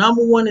that's the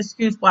number one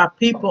excuse why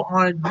people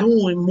aren't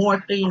doing more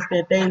things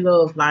that they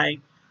love, like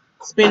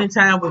spending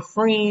time with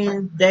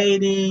friends,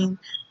 dating,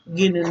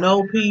 getting to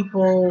know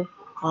people,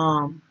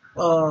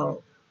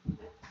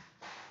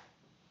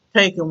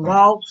 taking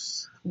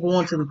walks,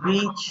 going to the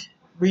beach,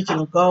 reaching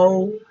a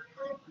goal,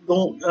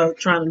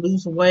 trying to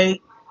lose some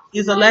weight.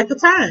 Is a lack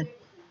of time.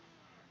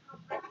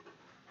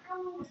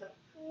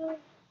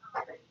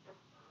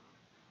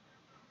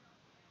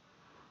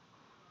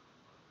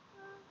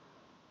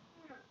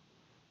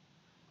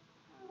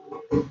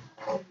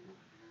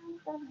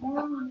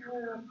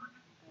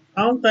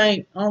 I don't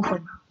think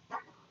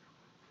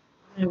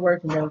it ain't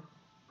working though.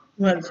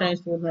 You have to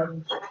change to another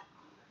one.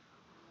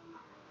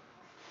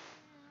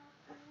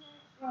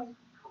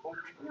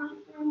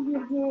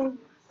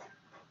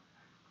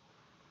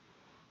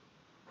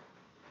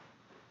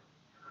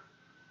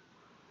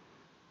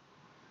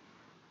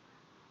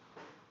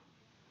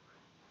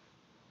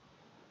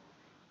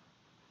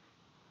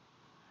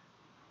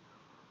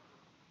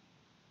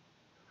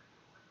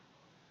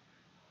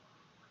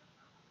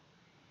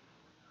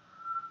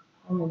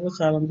 I don't know what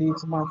y'all done did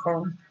to my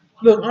phone.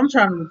 Look, I'm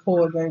trying to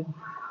record, baby.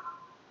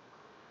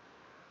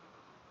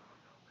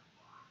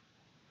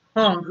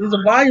 Is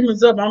the volume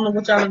is up. I don't know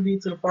what y'all done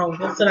did to the phone.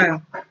 Go sit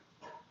down.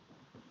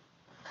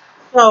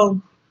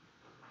 So,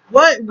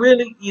 what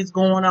really is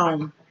going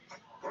on?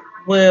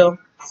 Well,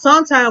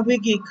 sometimes we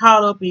get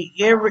caught up in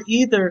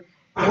either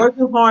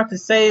working hard to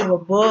save a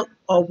buck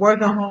or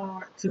working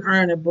hard to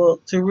earn a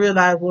buck to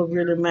realize what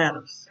really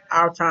matters,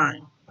 our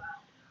time.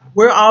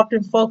 We're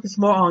often focused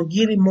more on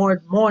getting more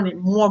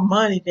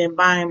money than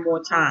buying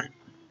more time.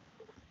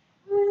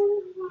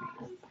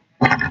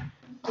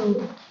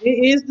 It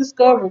is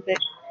discovered that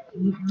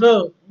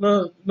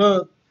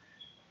look.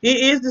 It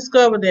is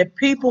discovered that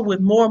people with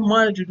more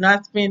money do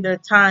not spend their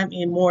time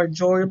in more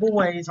enjoyable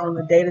ways on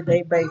a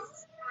day-to-day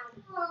basis.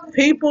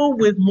 People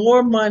with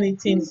more money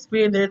tend to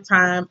spend their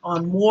time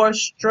on more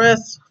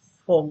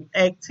stressful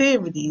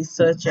activities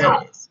such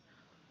as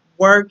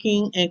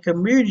working and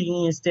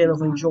commuting instead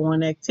of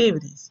enjoying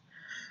activities.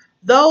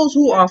 Those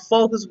who are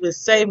focused with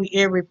saving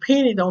every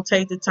penny don't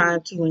take the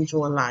time to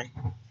enjoy life.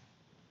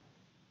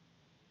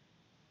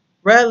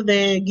 Rather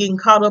than getting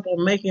caught up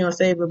on making or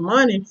saving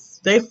money,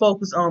 they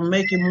focus on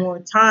making more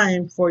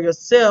time for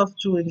yourself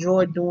to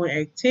enjoy doing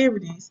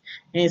activities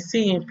and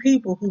seeing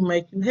people who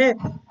make you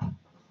happy.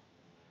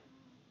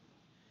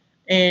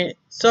 And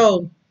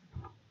so,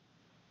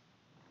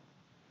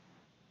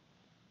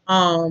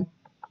 um,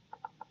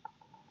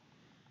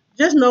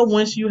 just know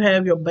once you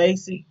have your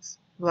basics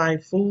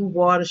like food,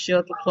 water,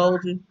 shelter,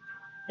 clothing,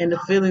 and the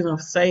feeling of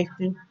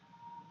safety,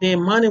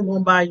 then money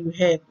won't buy you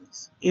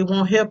happiness. It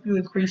won't help you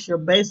increase your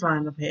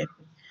baseline of happiness.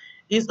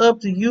 It's up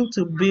to you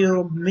to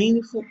build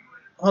meaningful.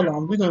 Hold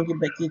on, we're gonna get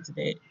back into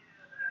that.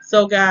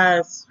 So,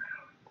 guys,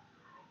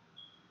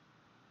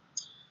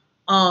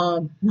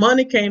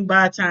 money can't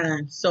buy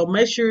time. So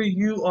make sure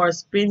you are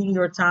spending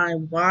your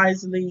time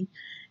wisely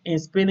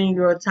and spending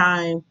your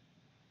time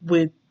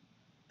with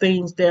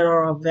things that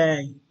are of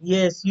value.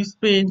 Yes, you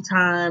spend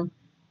time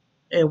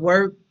at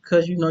work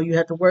because you know you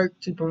have to work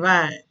to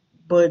provide,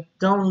 but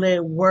don't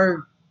let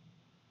work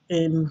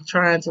and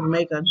trying to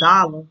make a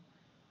dollar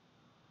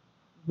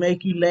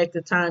make you lack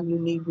the time you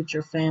need with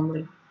your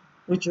family,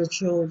 with your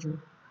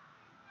children,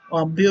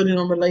 or building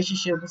a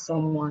relationship with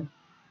someone.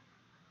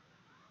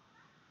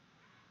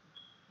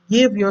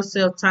 Give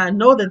yourself time.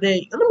 Know that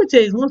they. Let me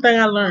tell you one thing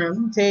I learned.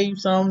 Let me tell you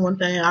something. One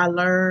thing I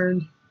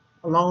learned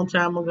a long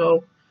time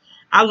ago.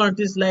 I learned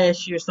this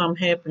last year.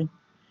 Something happened,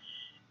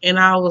 and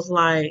I was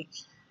like,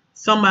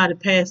 somebody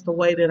passed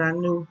away that I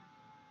knew,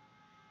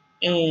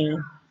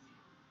 and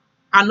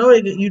I know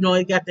it. You know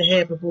it got to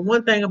happen. But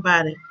one thing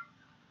about it,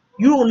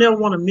 you don't never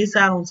want to miss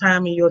out on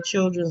time in your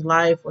children's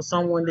life or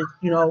someone that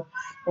you know,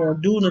 or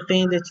doing the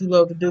thing that you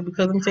love to do.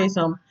 Because let me tell you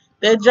something.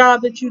 That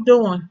job that you're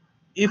doing,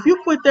 if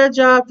you quit that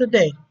job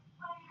today,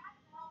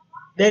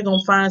 they're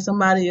gonna find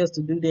somebody else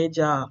to do their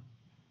job.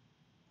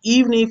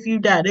 Even if you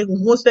die, they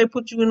once they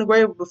put you in the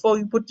grave, before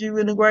you put you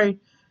in the grave,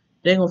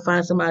 they're gonna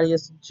find somebody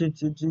else to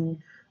do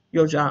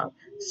your job.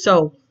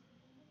 So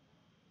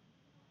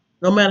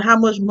no matter how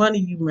much money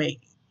you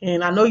make,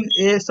 and I know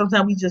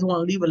sometimes we just want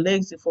to leave a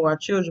legacy for our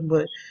children,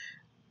 but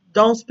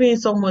don't spend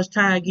so much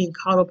time getting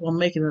caught up on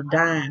making a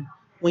dime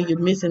when you're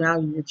missing out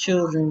on your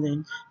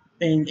children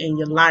and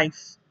your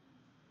life.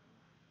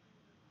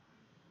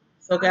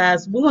 So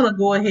guys, we're gonna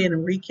go ahead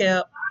and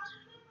recap.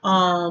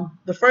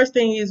 The first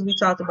thing is we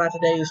talked about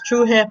today is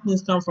true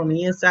happiness comes from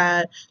the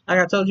inside. Like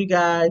I told you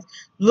guys,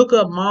 look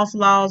up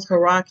Maslow's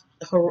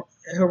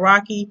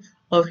hierarchy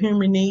of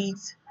human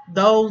needs.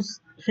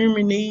 Those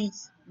human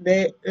needs,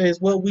 that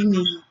is what we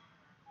need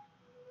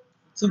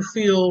to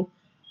feel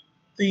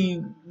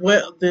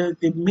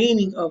the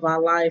meaning of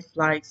our life,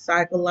 like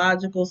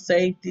psychological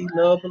safety,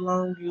 love,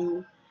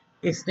 belonging,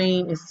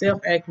 esteem, and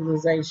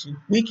self-actualization.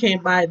 We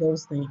can't buy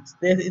those things.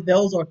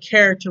 Those are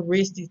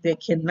characteristics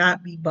that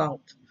cannot be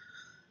bought.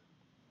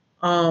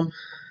 Um,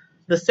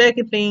 The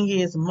second thing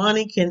is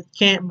money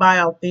can't buy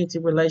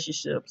authentic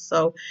relationships.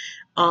 So,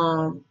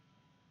 um,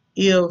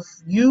 if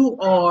you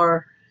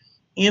are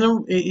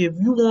if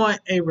you want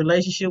a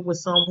relationship with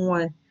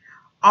someone,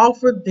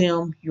 offer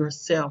them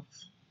yourself.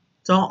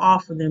 Don't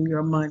offer them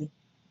your money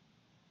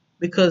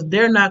because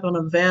they're not going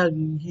to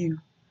value you.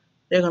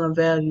 They're going to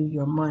value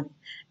your money,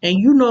 and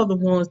you know the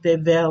ones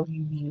that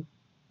value you.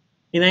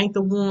 It ain't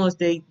the ones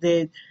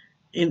that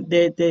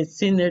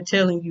sitting there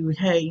telling you,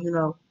 "Hey, you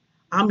know,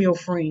 I'm your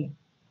friend.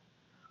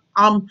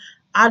 I'm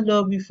I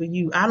love you for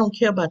you. I don't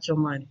care about your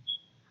money.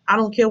 I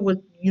don't care what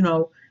you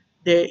know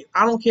that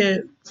I don't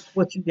care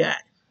what you got,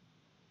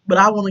 but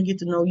I want to get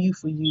to know you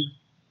for you.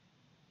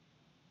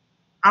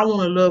 I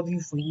want to love you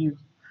for you.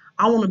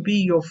 I want to be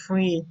your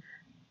friend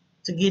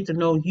to get to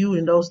know you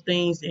and those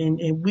things,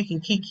 and we can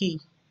kiki.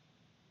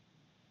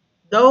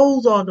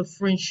 Those are the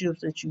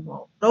friendships that you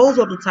want. Those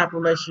are the type of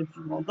relationships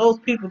you want. Those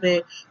people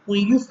that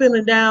when you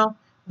feeling down,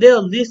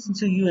 they'll listen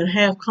to you and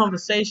have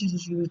conversations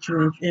with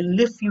you and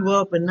lift you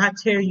up and not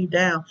tear you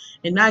down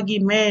and not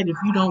get mad if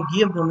you don't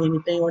give them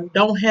anything or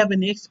don't have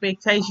an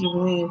expectation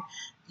when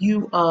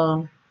you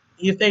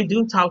if they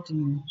do talk to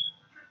you.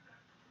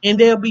 And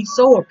they'll be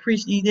so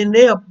appreciative.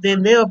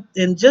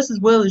 And just as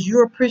well as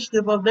you're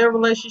appreciative of their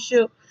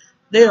relationship,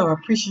 they are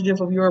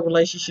appreciative of your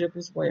relationship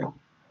as well.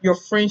 Your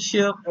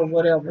friendship or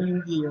whatever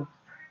you give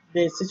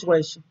their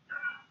situation.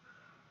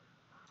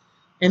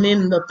 And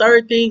then the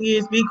third thing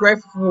is be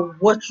grateful for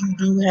what you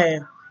do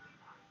have.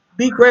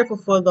 Be grateful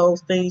for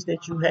those things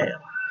that you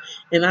have.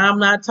 And I'm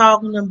not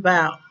talking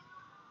about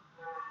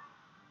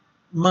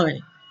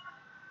money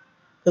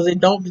because it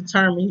don't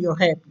determine your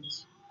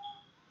happiness.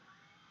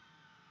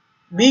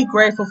 Be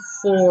grateful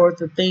for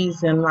the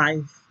things in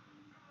life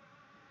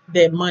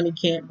that money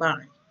can't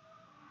buy.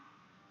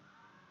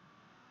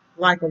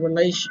 like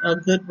a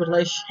good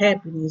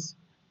happiness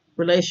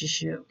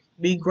relationship.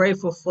 Be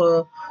grateful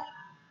for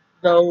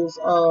those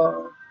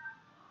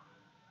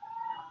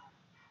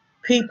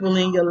people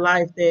in your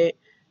life that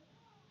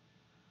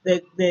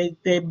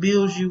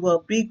builds you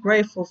up.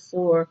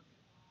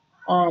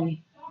 Um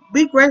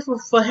be grateful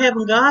for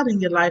having God in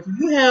your life. If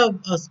you have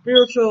a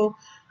spiritual,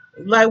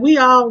 like we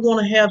all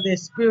want to have that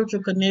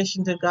spiritual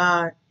connection to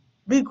God.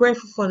 Be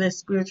grateful for that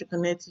spiritual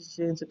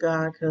connection to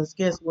God, because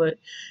guess what?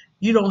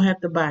 You don't have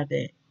to buy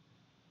that.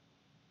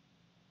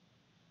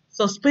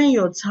 So spend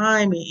your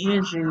time and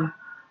energy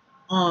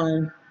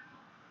on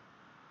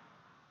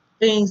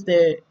things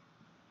that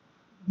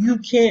you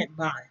can't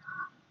buy.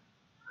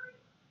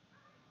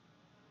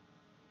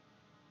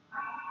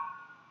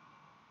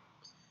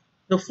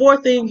 The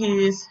fourth thing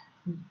is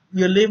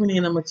you're living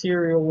in a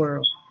material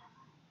world.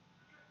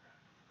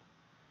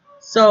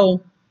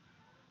 So,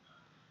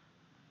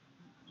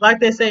 like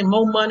they say,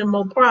 more money,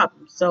 more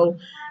problems. So,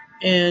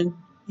 and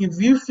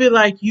if you feel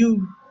like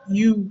you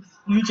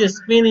just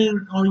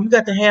spending on, you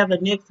got to have the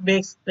next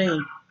best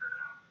thing,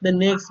 the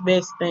next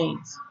best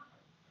things,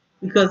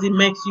 because it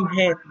makes you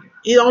happy.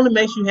 It only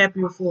makes you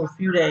happier for a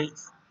few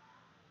days.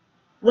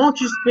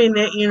 Won't you spend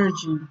that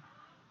energy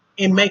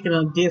in making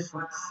a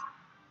difference?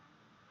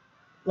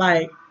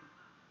 Like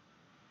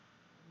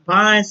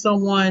buying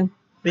someone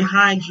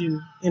behind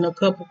you in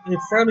front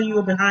of you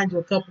or behind you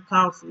a cup of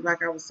coffee,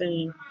 like I was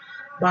saying,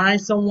 buying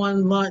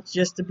someone lunch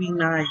just to be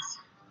nice,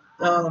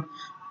 uh,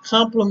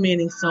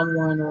 complimenting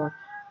someone, or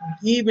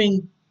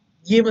even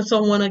giving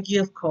someone a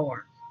gift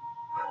card.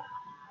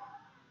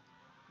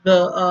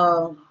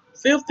 The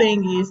fifth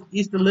thing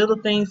is the little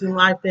things in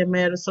life that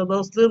matter. So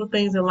those little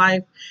things in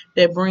life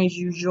that brings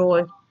you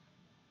joy,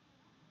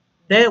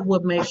 that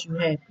what makes you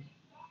happy.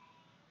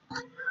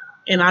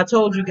 And I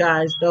told you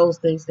guys those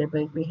things that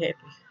make me happy.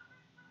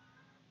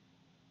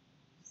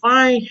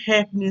 Find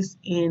happiness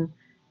in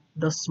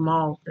the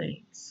small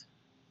things,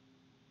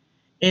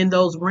 in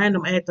those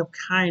random acts of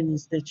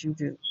kindness that you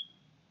do.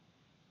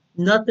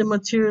 Nothing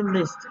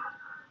materialistic.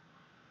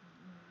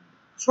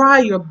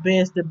 Try your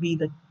best to be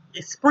the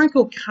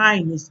sprinkle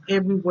kindness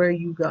everywhere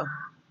you go.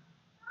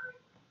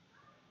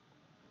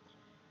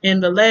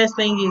 And the last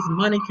thing is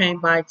money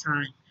can't buy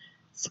time.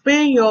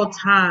 Spend your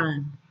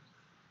time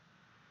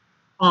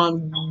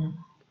on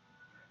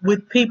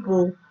with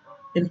people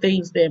and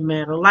things that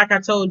matter. Like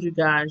I told you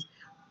guys,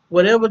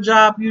 whatever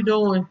job you're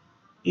doing,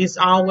 it's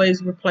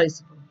always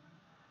replaceable.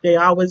 They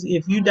always,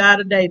 if you die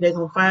today, they're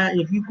gonna find.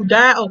 If you could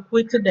die or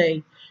quit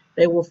today,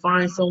 they will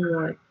find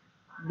someone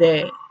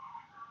that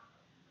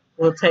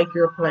will take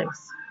your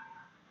place.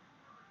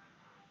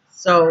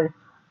 So,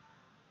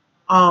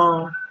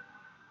 um,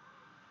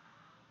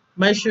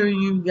 make sure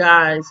you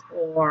guys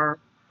are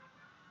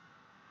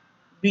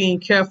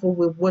being careful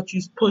with what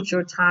you put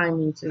your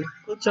time into.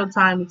 Put your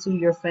time into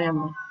your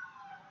family.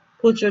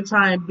 Put your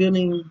time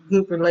building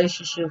good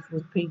relationships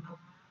with people.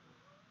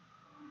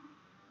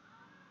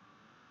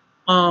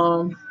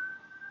 Um,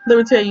 Let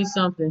me tell you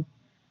something.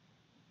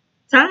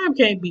 Time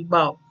can't be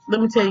bought.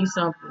 Let me tell you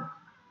something.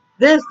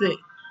 That's it.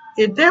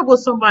 If that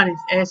was somebody's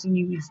asking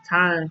you his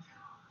time,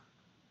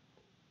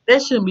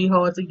 that shouldn't be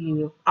hard to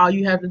give. All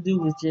you have to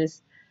do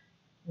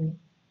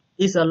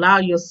is allow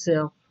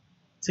yourself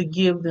to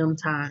give them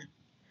time.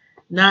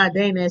 Nah,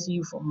 they ain't asking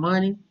you for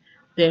money.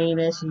 They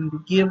ain't asking you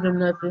to give them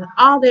nothing.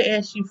 All they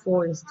ask you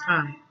for is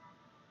time.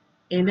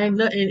 And they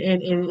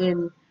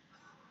and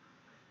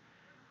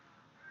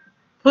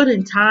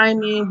putting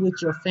time in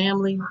with your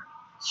family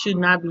should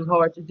not be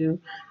hard to do.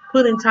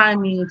 Putting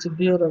time in to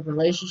build a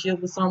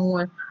relationship with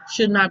someone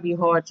should not be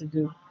hard to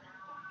do.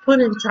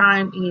 Putting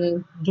time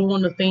in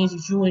doing the things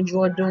that you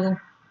enjoy doing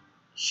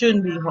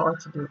shouldn't be hard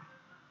to do.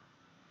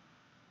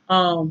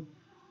 Um,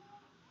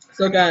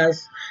 so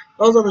guys,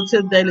 those are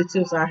the daily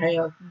tips I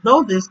have.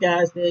 Know this,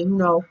 guys,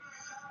 that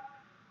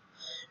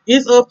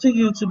it's up to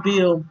you to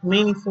build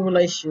meaningful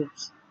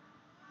relationships.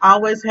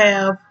 Always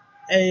have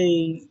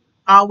a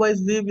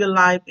always live your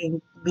life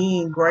in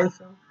being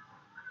grateful.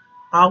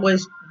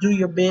 Always do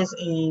your best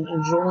in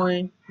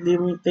enjoying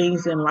living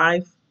things in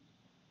life.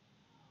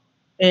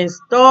 And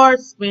start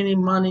spending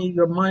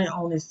your money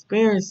on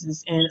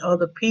experiences and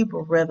other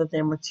people rather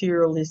than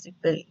materialistic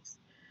things.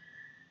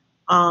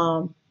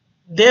 Um,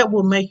 that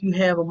will make you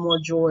have a more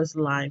joyous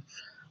life.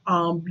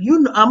 I'm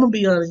gonna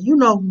be honest. You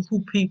know who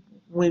people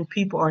when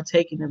people are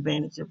taking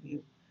advantage of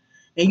you,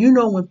 and you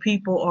know when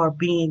people are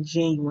being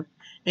genuine,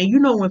 and you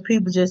know when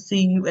people just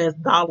see you as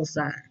dollar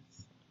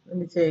signs. Let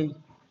me tell you,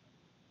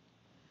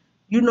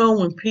 you know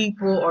when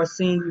people are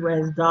seeing you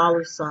as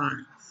dollar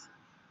signs.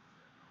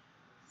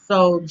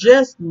 So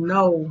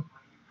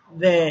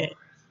that,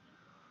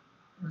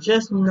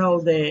 just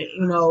know that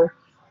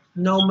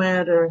no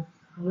matter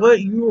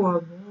what you are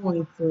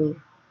going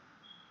through,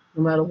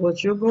 no matter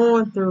what you're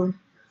going through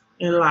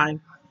in life,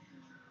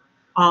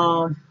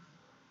 um,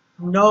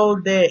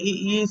 know that it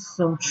is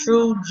some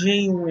true,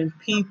 genuine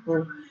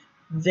people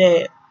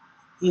that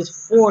is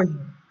for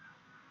you,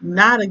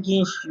 not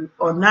against you,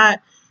 or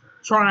not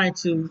trying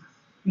to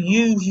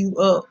use you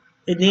up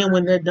And then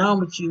when they're done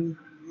with you,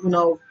 you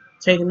know,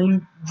 taking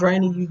you,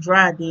 draining you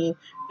dry, then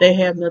they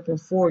have nothing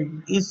for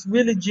you. It's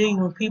really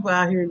genuine people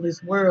out here in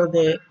this world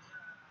that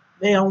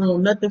they don't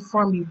want nothing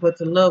from you but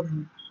to love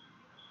you.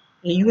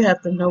 And you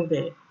have to know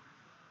that.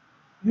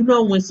 You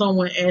know when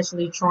someone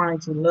actually trying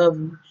to love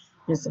you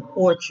and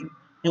support you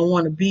and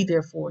want to be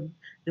there for you,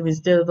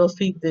 instead of those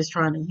people that's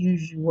trying to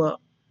use you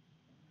up.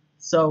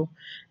 So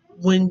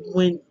when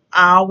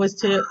I always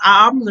tell,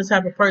 I'm the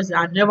type of person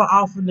I never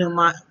offer them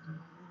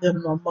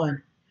no money.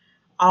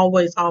 I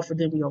always offer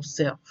them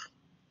yourself,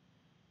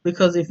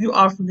 because if you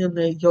offer them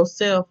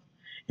yourself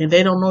and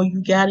they don't know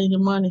you got any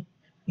money,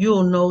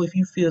 you'll know if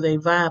you feel they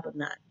vibe or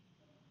not.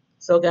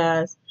 So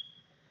guys,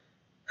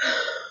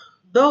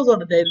 those are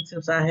the dating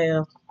tips I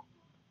have.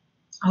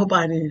 I hope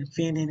I didn't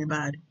offend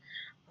anybody.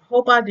 I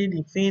hope I didn't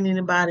offend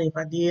anybody. If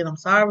I did, I'm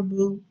sorry,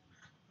 boo.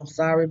 I'm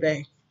sorry,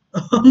 babe.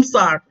 I'm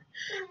sorry.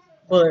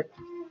 But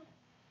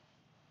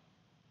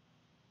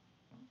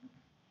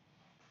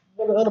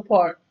for the other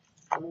part,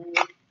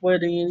 well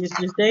then it's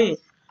just dead.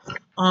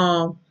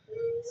 Um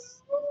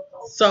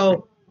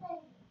so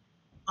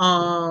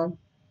um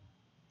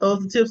those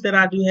are the tips that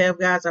I do have,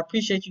 guys. I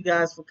appreciate you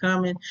guys for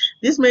coming.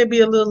 This may be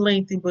a little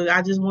lengthy, but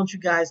I just want you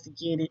guys to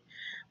get it,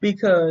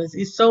 because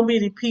it's so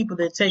many people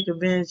that take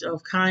advantage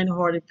of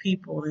kind-hearted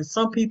people, and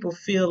some people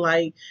feel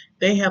like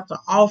they have to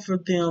offer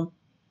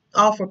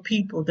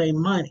people their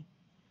money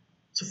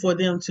for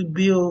them to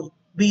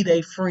be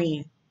their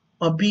friend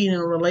or be in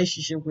a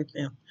relationship with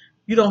them.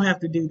 You don't have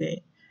to do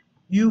that.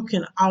 You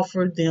can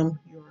offer them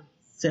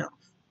yourself.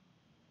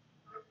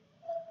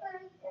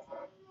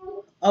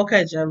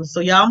 Okay, jealous. So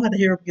y'all, I'm gonna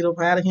hear get up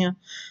out of here.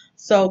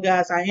 So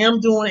guys, I am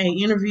doing an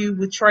interview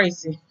with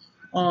Tracy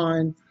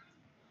on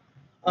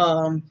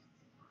um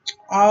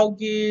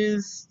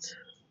August.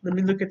 Let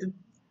me look at the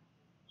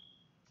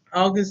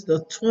August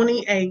the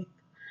 28th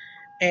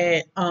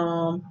at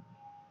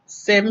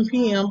 7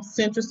 p.m.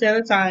 Central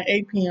Standard Time,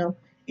 8 p.m.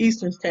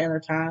 Eastern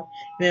Standard Time.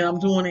 Then I'm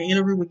doing an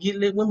interview with Get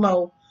Lit with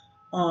Mo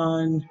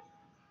on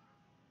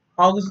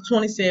August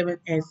 27th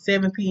at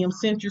 7 p.m.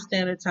 Central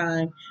Standard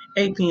Time,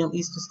 8 p.m.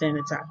 Eastern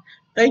Standard Time.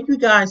 Thank you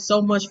guys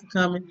so much for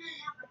coming.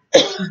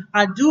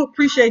 I do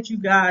appreciate you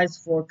guys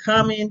for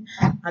coming.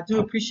 I do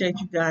appreciate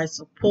you guys'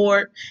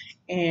 support.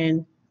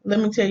 And let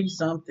me tell you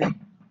something.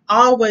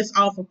 Always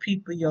offer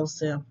people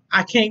yourself.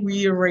 I can't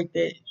reiterate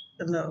that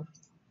enough.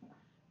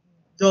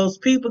 Those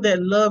people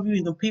that love you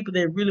and the people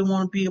that really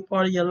want to be a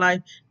part of your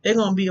life, they're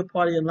gonna be a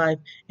part of your life.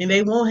 And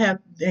they won't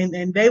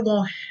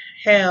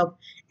have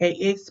an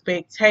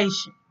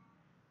expectation.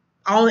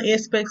 Only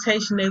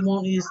expectation they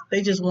want is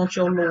they just want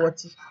your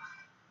loyalty.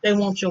 They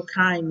want your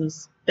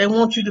kindness. They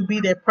want you to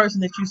be that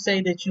person that you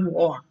say that you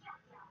are.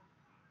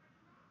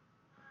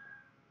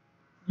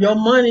 Your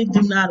money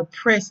do not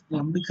oppress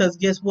them, because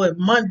guess what?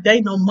 Money,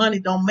 they know money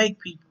don't make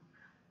people.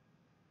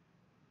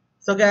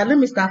 So guys, let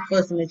me stop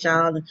fussing at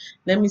y'all and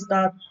let me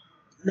stop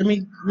let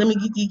me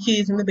get these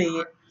kids in the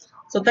bed.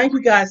 So thank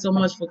you guys so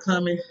much for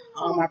coming.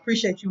 I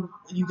appreciate you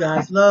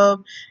guys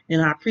love,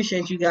 and I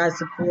appreciate you guys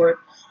support.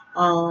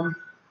 Um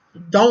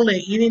don't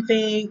let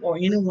anything or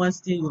anyone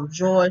steal your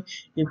joy.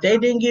 If they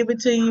didn't give it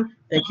to you,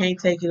 they can't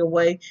take it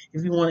away.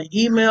 If you want to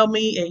email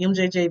me at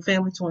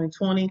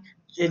mjjfamily2020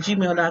 at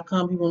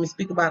gmail.com, if you want to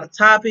speak about a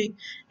topic,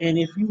 and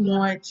if you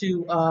want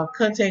to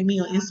contact me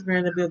on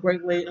Instagram, that'd be a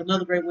great way,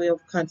 another great way of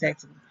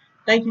contacting me.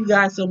 Thank you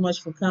guys so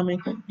much for coming.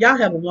 Y'all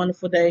have a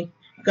wonderful day.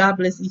 God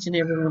bless each and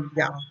every one of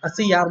y'all. I'll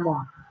see y'all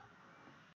tomorrow.